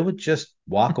horrible, I would just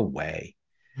walk away.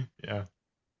 Yeah.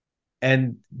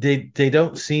 And they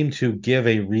don't seem to give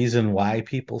a reason why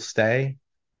people stay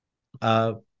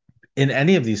uh, in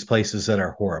any of these places that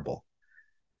are horrible.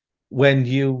 When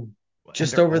you And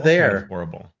just they're over all kind of there,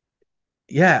 horrible.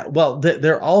 yeah, well,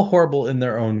 they're all horrible in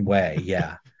their own way,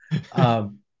 yeah.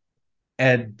 Um,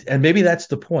 and maybe that's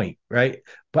the point, right?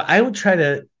 But I would try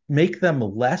to make them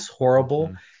less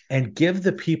horrible Mm-hmm. and give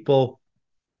the people,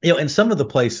 in some of the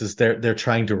places they're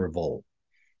trying to revolt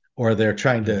or they're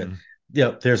trying to, Mm-hmm.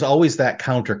 there's always that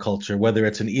counterculture, whether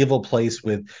it's an evil place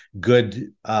with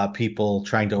good people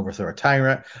trying to overthrow a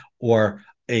tyrant or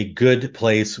a good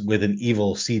place with an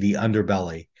evil, seedy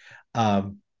underbelly.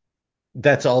 Um,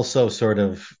 that's also sort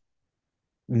of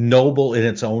noble in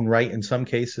its own right in some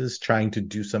cases, trying to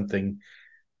do something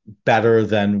better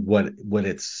than what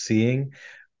it's seeing.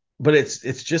 But it's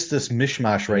just this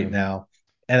mishmash right Yeah. now,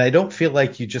 and I don't feel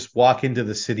like you just walk into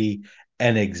the city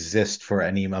and exist for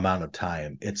any amount of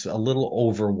time. It's a little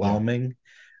Yeah. overwhelming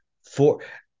for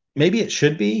maybe it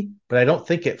should be, but I don't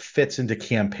think it fits into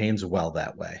campaigns well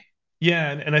that way.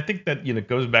 Yeah, and I think that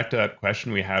goes back to that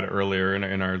question we had earlier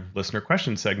in our listener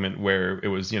question segment, where it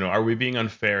was, are we being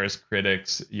unfair as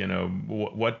critics?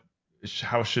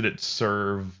 How should it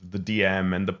serve the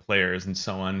DM and the players and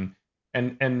so on?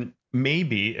 And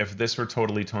maybe if this were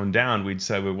totally toned down, we'd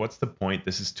say, well, what's the point?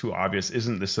 This is too obvious.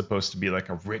 Isn't this supposed to be like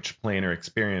a rich planar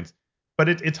experience? But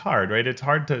it's hard, right? It's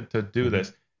hard to do Mhm,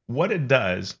 this. What it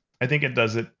does, I think it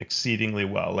does it exceedingly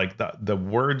well. Like the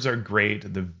words are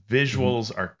great, the mhm,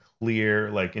 visuals are clear,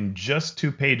 like in just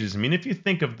 2 pages. I mean, if you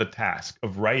think of the task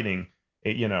of writing,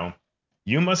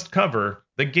 you must cover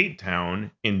the gate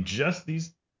town in just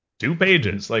these 2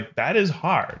 pages. mhm, Like that is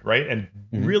hard, right? And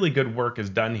mhm, really good work is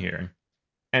done here.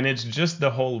 And it's just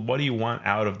the whole what do you want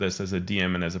out of this as a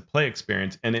DM and as a play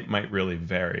experience? And it might really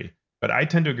vary. But I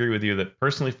tend to agree with you that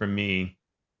personally for me,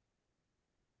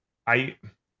 I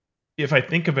if I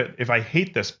think of it, if I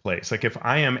hate this place, like if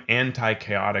I am anti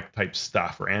chaotic type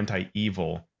stuff or anti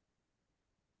evil,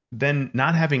 then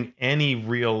not having any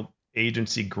real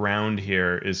agency ground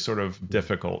here is sort of mhm,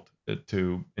 difficult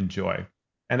to enjoy.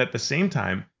 And at the same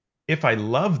time, if I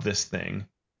love this thing,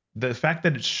 the fact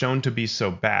that it's shown to be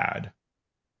so bad,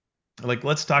 like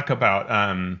let's talk about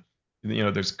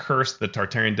there's Curse, the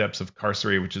Tartarian Depths of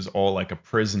Carcery, which is all like a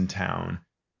prison town.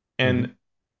 And mhm.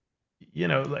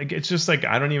 like it's just like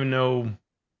I don't even know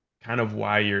kind of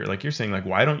why you're like you're saying like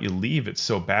why don't you leave, it's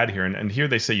so bad here, and here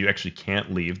they say you actually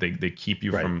can't leave, they keep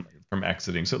you Right, from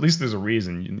exiting, so at least there's a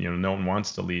reason, no one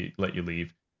wants to let you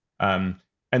leave. um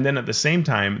and then at the same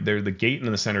time there's the gate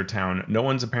in the center of town, no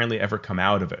one's apparently ever come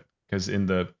out of it because in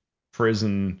the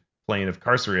prison plane of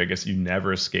carcery I guess you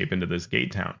never escape into this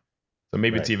gate town, so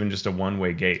maybe it's right. even just a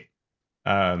one-way gate.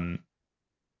 um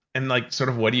and like sort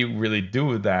of what do you really do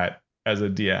with that as a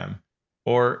DM?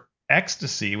 Or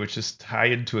ecstasy, which is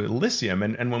tied to Elysium.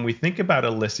 And when we think about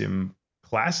Elysium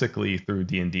classically through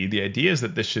D&D, the idea is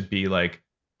that this should be like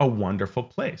a wonderful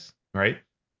place, right?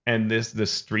 And the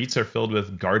streets are filled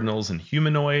with cardinals and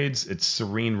humanoids. It's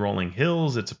serene rolling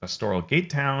hills. It's a pastoral gate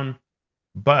town.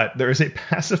 But there is a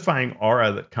pacifying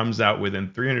aura that comes out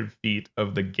within 300 feet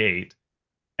of the gate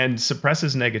and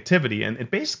suppresses negativity. And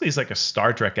it basically is like a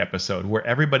Star Trek episode where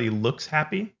everybody looks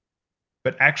happy,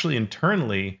 but actually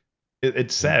internally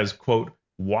it Mhm, says, quote,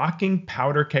 walking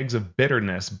powder kegs of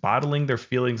bitterness, bottling their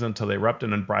feelings until they erupt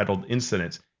in unbridled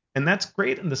incidents. And that's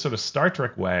great in this sort of Star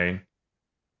Trek way.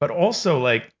 But also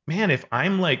like, man, if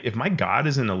my God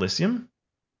is in Elysium,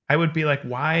 I would be like,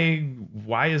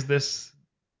 why is this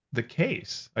the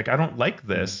case? Like, I don't like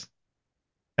mhm. this.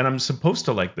 and I'm supposed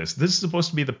to like this. This is supposed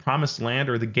to be the promised land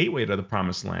or the gateway to the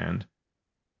promised land.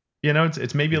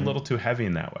 It's maybe a little Mhm. too heavy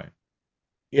in that way.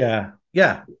 Yeah,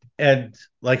 yeah. And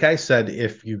like I said,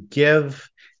 if you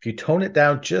tone it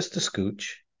down just a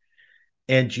scooch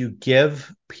and you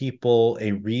give people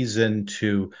a reason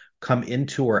to come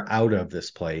into or out of this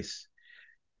place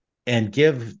and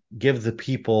give the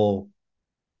people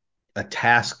a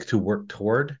task to work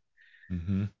toward,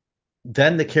 Mm-hmm.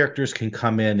 then the characters can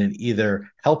come in and either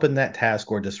help in that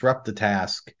task or disrupt the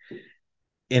task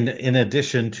in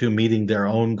addition to meeting their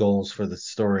own goals for the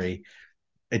story.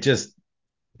 It just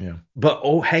Yeah. but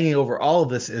hanging over all of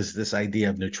this is this idea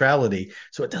of neutrality.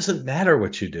 So it doesn't matter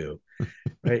what you do,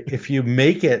 right? If you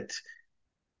make it,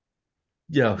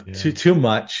 Yeah. too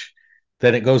much,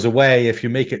 then it goes away. If you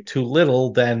make it too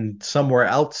little, then somewhere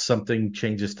else something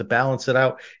changes to balance it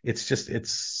out.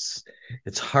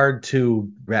 It's hard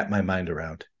to wrap my mind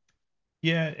around.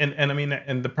 Yeah, and I mean,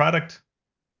 and the product,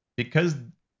 because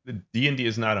the D&D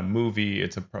is not a movie,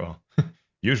 it's a pro,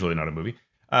 usually not a movie.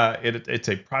 It's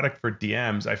a product for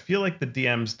DMs. I feel like the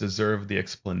DMs deserve the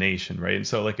explanation, right? And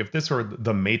so, like, if this were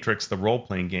the Matrix, the role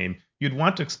playing game, you'd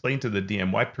want to explain to the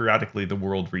DM why periodically the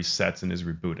world resets and is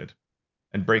rebooted,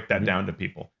 and break that Mhm, down to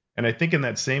people. And I think in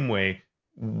that same way,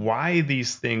 why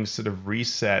these things sort of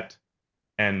reset,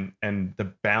 and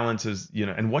the balances,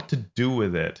 and what to do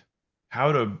with it,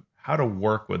 how to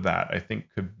work with that, I think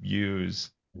could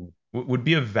use mhm, would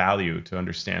be of value to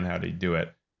understand how to do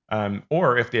it.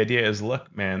 Or if the idea is,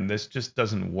 look, man, this just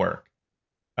doesn't work.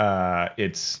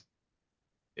 It's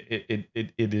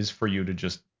it is for you to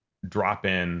just drop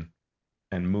in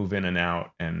and move in and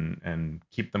out and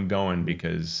keep them going mhm.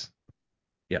 because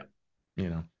Yeah. you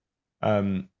know.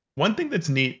 One thing that's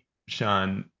neat,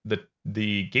 Sean,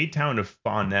 the gate town of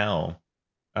Faunel,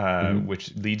 Mhm,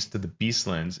 which leads to the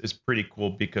Beastlands, is pretty cool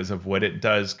because of what it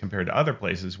does compared to other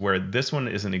places, where this one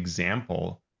is an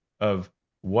example of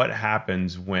what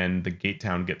happens when the gate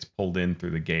town gets pulled in through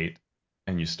the gate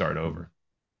and you start mhm. over.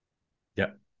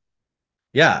 Yeah.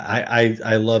 Yeah.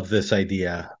 I love this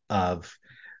idea of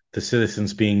the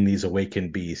citizens being these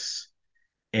awakened beasts,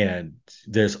 and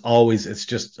there's always it's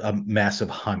just a massive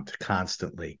hunt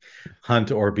constantly,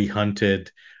 hunt or be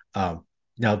hunted. um,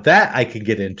 Now that I can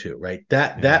get into, right,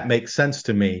 Yeah. that makes sense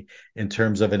to me in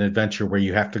terms of an adventure where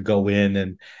you have to go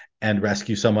in and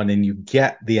rescue someone and you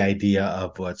get the idea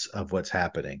of what's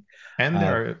happening. And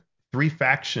there uh, are three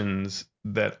factions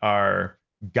that are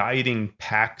guiding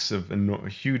packs of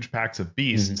huge packs of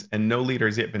beasts, mhm, and no leader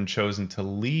has yet been chosen to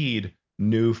lead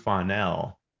New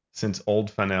Fanel since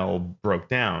Old Fanel broke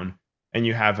down. And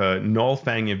you have a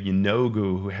Nullfang of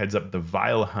Yanogu who heads up the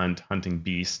Vile Hunt, hunting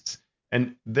beasts.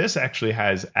 And this actually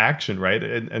has action, right?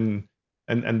 And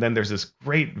then there's this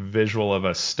great visual of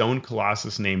a stone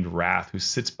colossus named Wrath who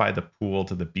sits by the pool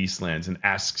to the Beastlands and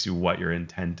asks you what your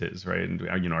intent is, right? And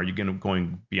are you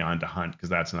going beyond to hunt because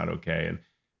that's not okay? And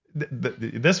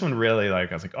this one really,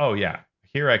 like, I was like, oh yeah,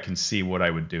 here I can see what I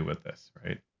would do with this,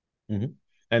 right? mhm.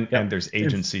 And Yep. there's And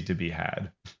agency to be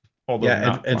had, although yeah, and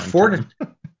not and long term.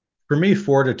 for me,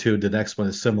 fortitude, the next one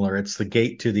is similar. It's the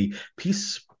gate to the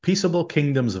peaceable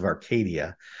kingdoms of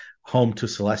Arcadia, home to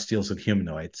celestials and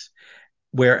humanoids,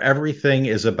 where everything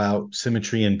is about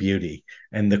symmetry and beauty.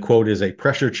 And the quote is a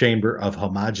pressure chamber of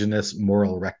homogeneous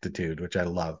moral rectitude, which I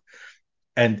love.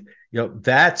 And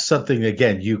that's something,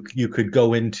 again, you could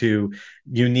go into.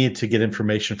 You need to get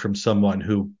information from someone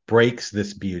who breaks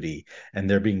this beauty and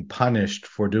they're being punished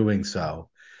for doing so.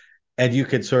 And you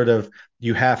could sort of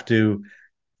you have to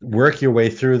work your way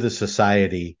through the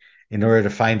society in order to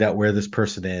find out where this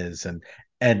person is,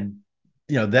 and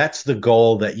that's the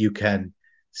goal that you can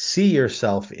see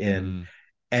yourself in. Mm.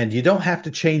 And you don't have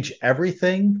to change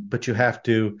everything, but you have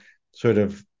to sort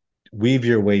of weave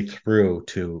your way through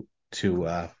to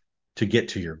get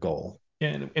to your goal.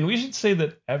 And we should say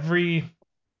that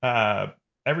uh,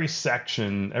 every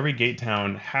section, every gate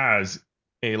town has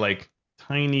a like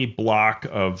tiny block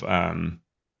of Mhm.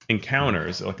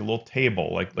 encounters, like a little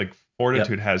table. Like Yep.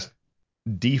 Fortitude has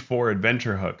D4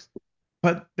 adventure hooks,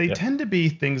 but they Yep. tend to be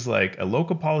things like a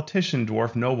local politician,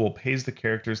 dwarf noble, pays the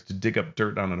characters to dig up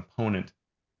dirt on an opponent,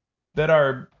 that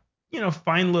are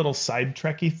fine little side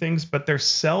trekky things, but they're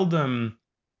seldom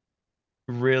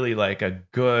really like a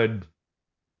good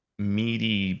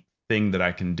meaty thing that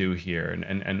I can do here.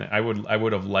 And I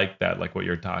would have liked that, like what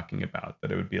you're talking about,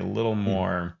 that it would be a little Mhm.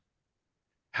 more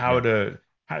how Yep. to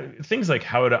things like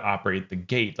how to operate the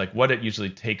gate, like what it usually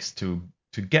takes to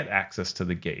get access to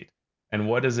the gate, and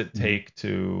what does it Mhm. take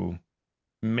to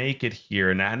make it here,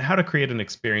 and how to create an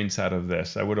experience out of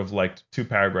this. I would have liked two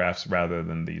paragraphs rather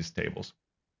than these tables.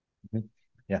 Mhm.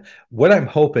 Yeah. What I'm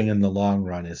hoping in the long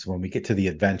run is when we get to the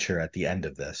adventure at the end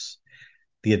of this,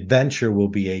 the adventure will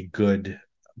be a good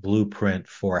blueprint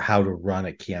for how to run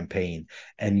a campaign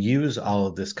and use all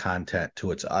of this content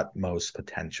to its utmost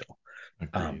potential.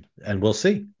 Agreed. And we'll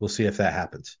see. We'll see if that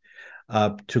happens.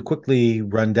 To quickly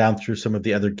run down through some of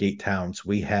the other gate towns,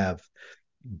 we have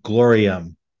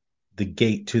Glorium, the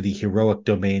gate to the heroic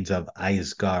domains of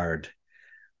Isgard,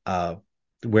 uh,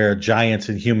 where giants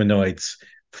and humanoids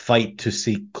fight to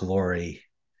seek glory.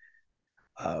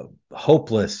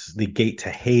 Hopeless, the gate to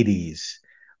Hades,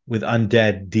 with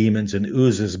undead demons and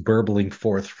oozes burbling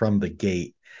forth from the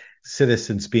gate,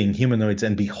 citizens being humanoids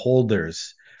and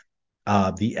beholders.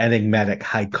 The enigmatic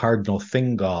High Cardinal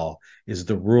Thingol is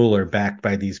the ruler backed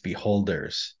by these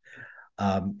beholders.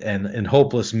 And in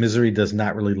Hopeless, Misery does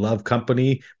not really love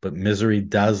company, but Misery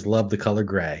does love the color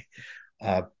gray.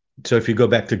 Uh, so if you go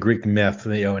back to Greek myth,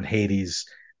 in Hades,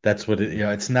 that's what it,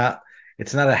 it's not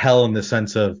a hell in the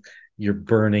sense of you're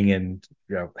burning in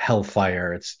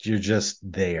hellfire. It's you're just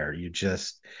there. You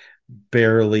just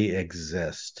barely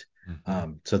exist.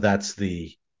 Hmm. So that's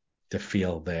the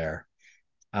feel there.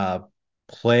 uh,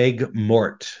 Plague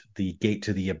Mort, the gate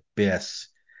to the abyss,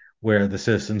 where the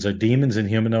citizens are demons and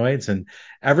humanoids, and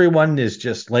everyone is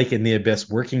just like in the abyss,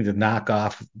 working to knock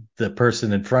off the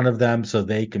person in front of them so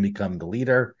they can become the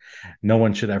leader. No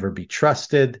one should ever be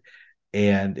trusted,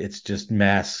 and it's just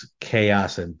mass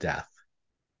chaos and death.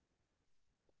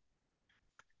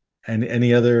 And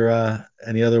any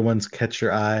other ones catch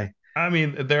your eye? I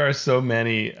mean, there are so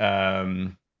many. Uh,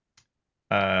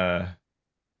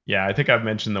 yeah, I think I've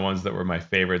mentioned the ones that were my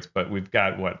favorites, but we've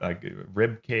got what like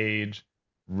Ribcage,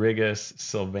 Rigus,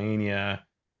 Sylvania,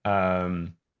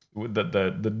 with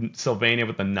the Sylvania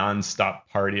with the non-stop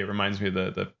party. It reminds me of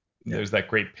the Yeah, there's that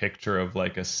great picture of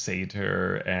like a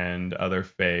satyr and other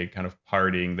fae kind of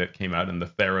partying that came out in the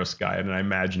Theros guide, and I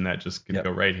imagine that just could yep.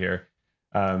 go right here.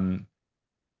 Um,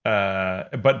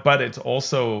 but it's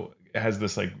also has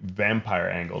this like vampire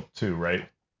angle too, right?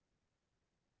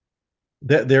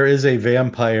 There is a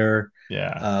vampire.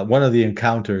 Yeah, One of the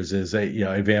encounters is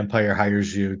a vampire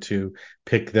hires you to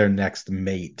pick their next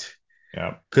mate.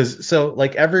 yeah. Because so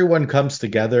like everyone comes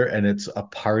together and it's a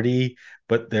party,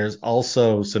 but there's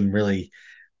also some really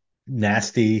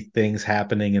nasty things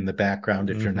happening in the background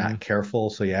if you're Hmm. not careful.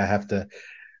 So you have to,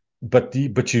 but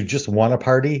you just want a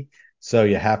party, so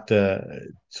you have to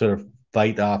sort of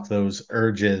fight off those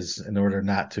urges in order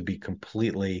not to be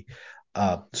completely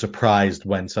surprised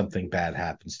when something bad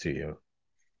happens to you.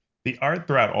 The art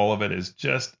throughout all of it is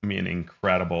just, I mean,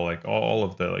 incredible. Like all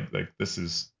of the like this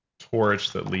is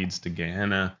torch that leads to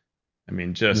Gehenna. I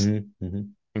mean, just Hmm. Hmm.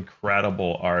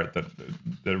 incredible art that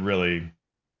really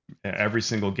every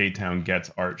single gate town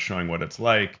gets art showing what it's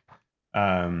like.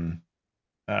 Um,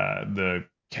 the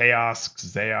chaos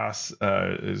Zeos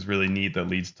is really neat that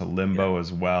leads to Yeah, limbo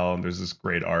as well. And there's this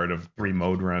great art of three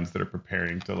mode runs that are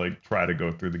preparing to like try to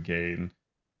go through the gate. And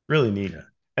really neat. yeah.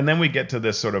 And then we get to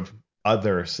this sort of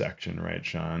other section, right,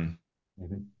 Sean?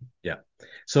 Mhm. Yeah.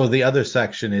 So the other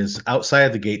section is outside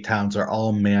of the gate towns are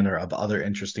all manner of other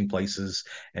interesting places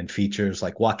and features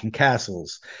like walking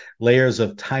castles, layers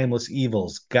of timeless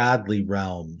evils, godly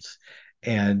realms.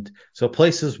 And so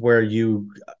places where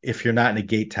you, if you're not in a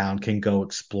gate town, can go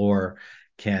explore,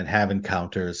 can have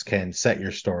encounters, can set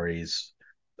your stories,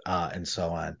 and so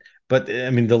on. But I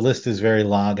mean, the list is very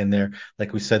long, and there,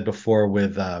 like we said before,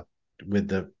 with the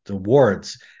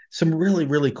wards, some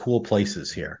really cool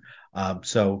places here.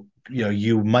 So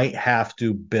you might have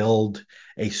to build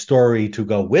a story to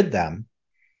go with them,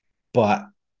 but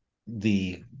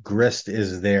the grist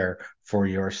is there for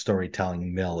your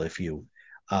storytelling mill if you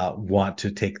want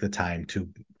to take the time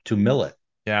to mill it.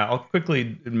 Yeah, I'll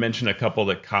quickly mention a couple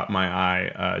that caught my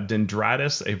eye.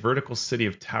 Dendratus, a vertical city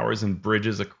of towers and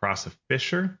bridges across a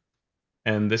fissure.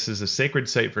 And this is a sacred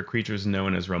site for creatures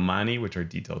known as Romani, which are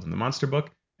detailed in the monster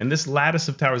book. And this lattice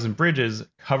of towers and bridges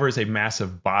covers a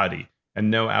massive body, and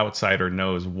no outsider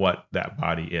knows what that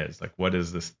body is. Like, what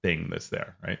is this thing that's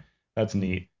there, right? That's Mhm.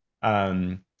 neat.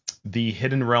 Um, the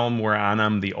hidden realm where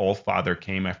Anam, the All Father,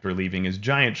 came after leaving his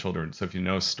giant children. So if you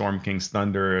know Storm King's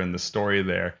Thunder and the story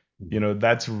there,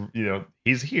 that's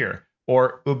he's here.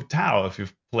 Or Ubtao, if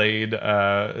you've played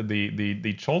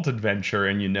the Cholt adventure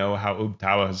and you know how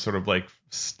Ubtao has sort of like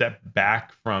stepped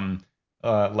back from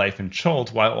life in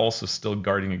Cholt while also still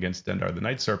guarding against Dendar the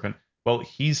Night Serpent. Well,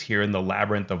 he's here in the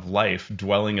labyrinth of life,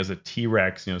 dwelling as a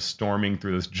T-Rex, storming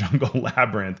through this jungle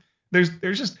labyrinth. There's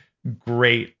just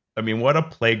great. I mean, what a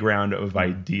playground of Mhm.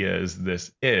 ideas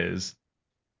this is.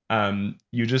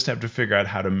 You just have to figure out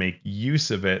how to make use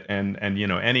of it, and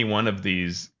any one of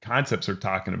these concepts we're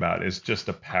talking about is just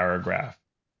a paragraph.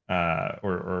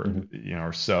 or Mhm.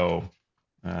 or so.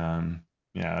 Um,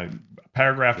 yeah, a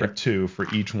paragraph or Yep. two for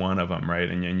each one of them, right?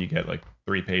 And you get like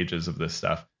 3 pages of this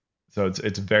stuff. So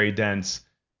it's very dense.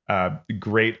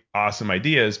 Great, awesome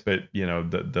ideas, but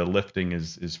the lifting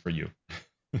is for you.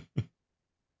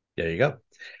 There you go.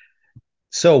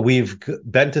 So we've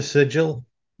been to Sigil.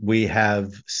 We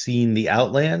have seen the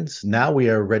Outlands. Now we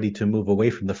are ready to move away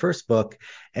from the first book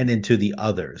and into the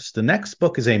others. The next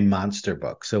book is a monster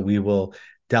book. So we will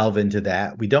delve into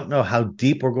that. We don't know how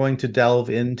deep we're going to delve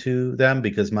into them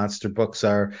because monster books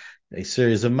are a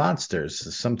series of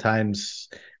monsters. Sometimes,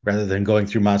 rather than going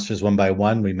through monsters one by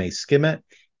one, we may skim it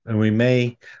and we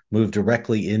may move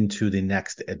directly into the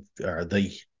next or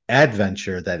the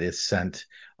adventure that is sent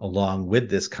along with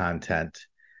this content.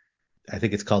 I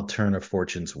think it's called Turn of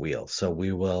Fortune's Wheel. So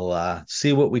we will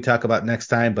see what we talk about next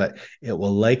time, but it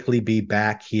will likely be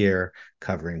back here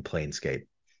covering Planescape.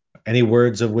 Any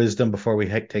words of wisdom before we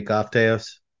take off,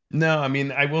 Teos? No, I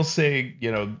mean, I will say,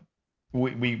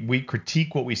 we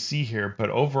critique what we see here,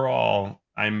 but overall,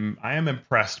 I am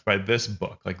impressed by this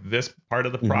book. Like this part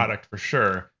of the Mm-hmm. product for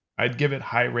sure. I'd give it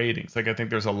high ratings. Like I think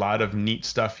there's a lot of neat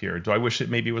stuff here. Do I wish it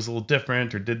maybe was a little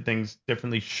different or did things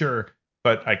differently? Sure,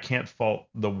 but I can't fault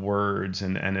the words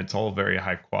and it's all very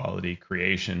high quality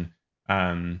creation.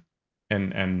 Um,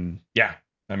 and yeah,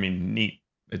 I mean, neat.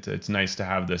 It's nice to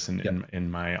have this Yep, in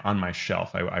my on my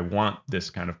shelf. I want this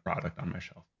kind of product on my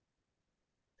shelf.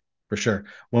 for sure.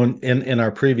 When in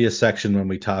our previous section, when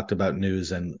we talked about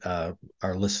news and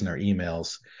our listener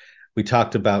emails, we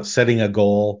talked about setting a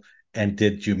goal and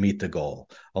did you meet the goal?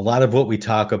 A lot of what we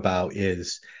talk about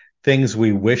is things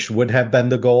we wish would have been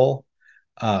the goal,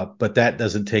 but that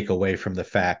doesn't take away from the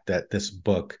fact that this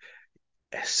book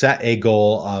set a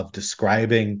goal of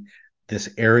describing this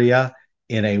area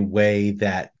in a way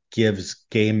that gives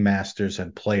game masters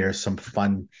and players some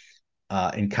fun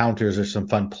encounters or some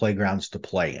fun playgrounds to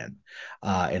play in.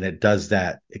 And it does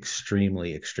that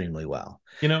extremely, extremely well.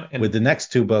 With And the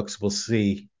next two books, we'll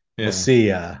see. We'll yeah,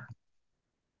 see. I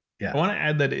Yeah. want to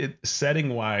add that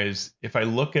setting wise, if I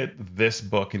look at this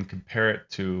book and compare it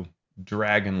to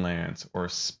Dragonlance or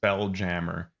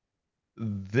Spelljammer,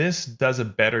 this does a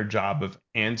better job of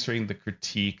answering the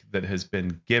critique that has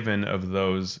been given of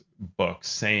those books,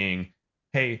 saying,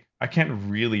 hey, I can't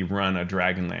really run a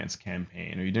Dragonlance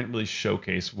campaign, or you didn't really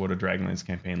showcase what a Dragonlance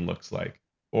campaign looks like.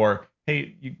 Or,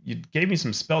 hey, you gave me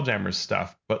some Spelljammer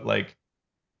stuff, but like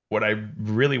what I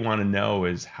really want to know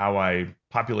is how I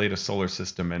populate a solar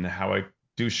system and how I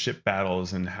do ship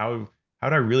battles and how do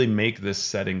I really make this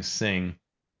setting sing.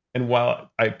 And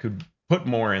while I could put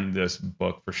more in this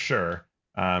book for sure,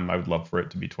 I would love for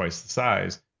it to be twice the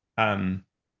size. Um,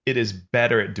 it is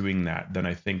better at doing that than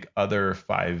I think other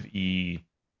 5e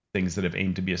things that have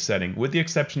aimed to be a setting, with the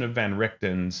exception of Van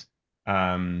Richten's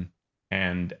um,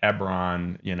 and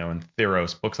Eberron, and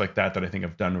Theros, books like that I think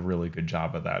have done a really good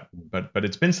job of that. But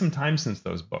it's been some time since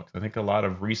those books. I think a lot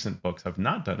of recent books have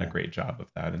not done a Yeah. great job of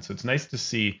that, and so it's nice to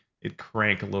see it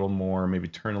crank a little more, maybe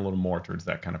turn a little more towards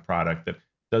that kind of product that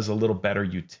does a little better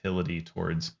utility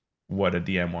towards what a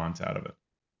DM wants out of it.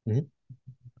 Mhm.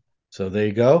 So there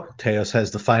you go. Teos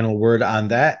has the final word on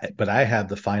that, but I have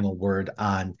the final word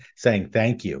on saying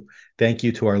thank you. Thank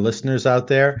you to our listeners out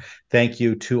there. Thank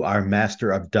you to our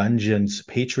Master of Dungeons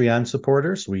Patreon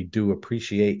supporters. We do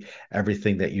appreciate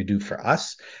everything that you do for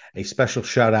us. A special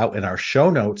shout out in our show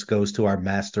notes goes to our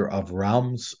Master of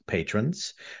Realms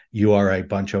patrons. You are a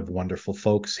bunch of wonderful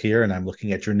folks here, and I'm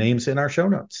looking at your names in our show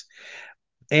notes.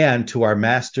 And to our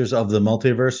Masters of the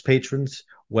Multiverse patrons,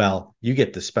 well, you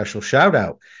get the special shout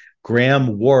out.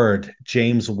 Graham Ward,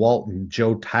 James Walton,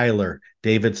 Joe Tyler,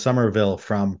 David Somerville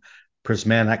from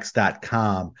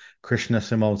Prismanics.com, Krishna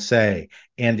Simose,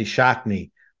 Andy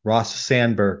Shockney, Ross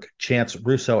Sandberg, Chance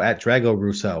Russo at Drago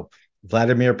Russo,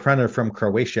 Vladimir Prenner from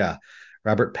Croatia,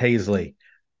 Robert Paisley,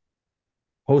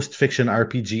 Post Fiction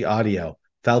RPG Audio,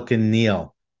 Falcon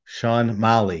Neal, Sean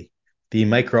Molly, The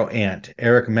Micro Ant,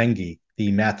 Eric Mengi,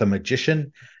 The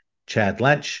Mathemagician, Chad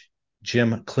Lench,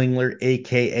 Jim Klingler,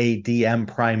 aka DM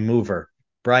Prime Mover,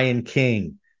 Brian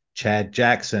King, Chad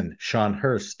Jackson, Sean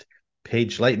Hurst,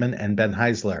 Paige Lightman, and Ben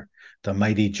Heisler, The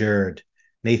Mighty Jerd,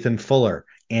 Nathan Fuller,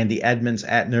 Andy Edmonds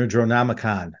at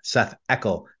Nerdronomicon, Seth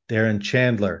Eckel, Darren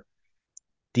Chandler,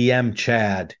 DM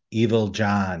Chad, Evil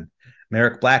John,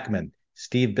 Merrick Blackman,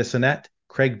 Steve Bissonette,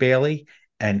 Craig Bailey,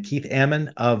 and Keith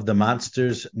Ammon of The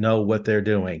Monsters Know What They're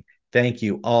Doing. Thank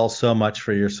you all so much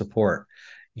for your support.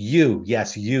 You,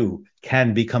 yes, you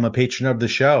can become a patron of the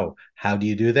show. How do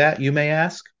you do that, you may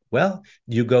ask? Well,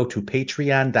 you go to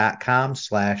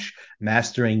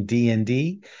patreon.com/mastering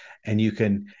D&D and you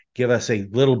can give us a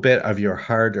little bit of your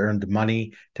hard-earned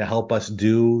money to help us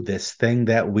do this thing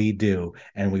that we do.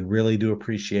 And we really do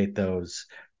appreciate those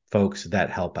folks that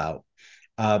help out.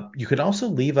 You can also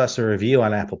leave us a review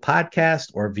on Apple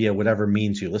Podcast or via whatever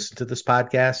means you listen to this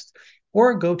podcast,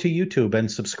 or go to YouTube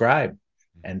and subscribe,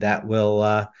 and that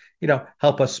will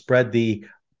help us spread the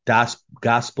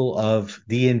gospel of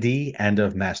D&D and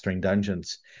of Mastering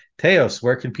Dungeons. Teos,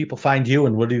 where can people find you,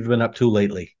 and what have you been up to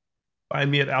lately? Find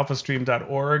me at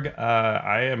alphastream.org.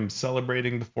 I am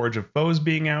celebrating the Forge of Foes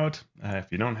being out. If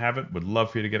you don't have it, would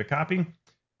love for you to get a copy.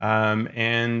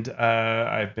 And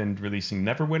I've been releasing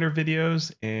Neverwinter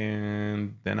videos,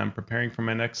 and then I'm preparing for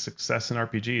my next success in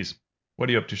RPGs. What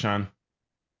are you up to, Sean?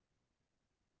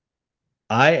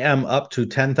 I am up to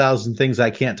 10,000 things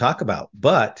I can't talk about,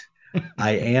 but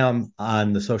I am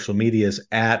on the social medias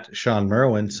at Sean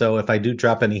Merwin. So if I do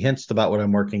drop any hints about what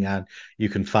I'm working on, you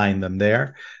can find them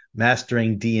there.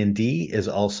 Mastering D&D is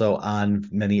also on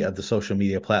many of the social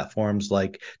media platforms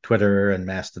like Twitter and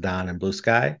Mastodon and Blue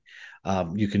Sky.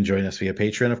 You can join us via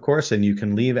Patreon, of course, and you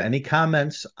can leave any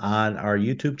comments on our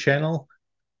YouTube channel,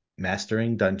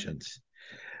 Mastering Dungeons.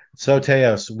 So,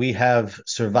 Teos, we have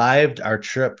survived our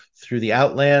trip through the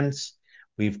Outlands.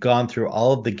 We've gone through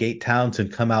all of the gate towns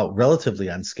and come out relatively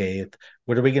unscathed.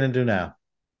 What are we going to do now?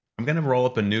 I'm gonna roll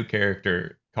up a new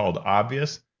character called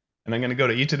Obvious, and I'm gonna go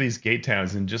to each of these gate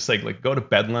towns and just like go to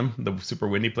Bedlam, the super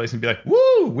windy place, and be like,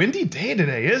 "Woo, windy day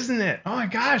today, isn't it? Oh my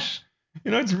gosh,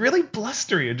 it's really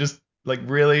blustery," and just like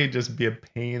really just be a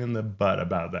pain in the butt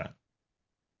about that.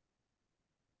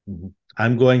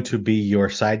 I'm going to be your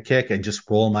sidekick and just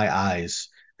roll my eyes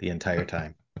the entire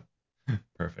time.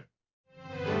 Perfect.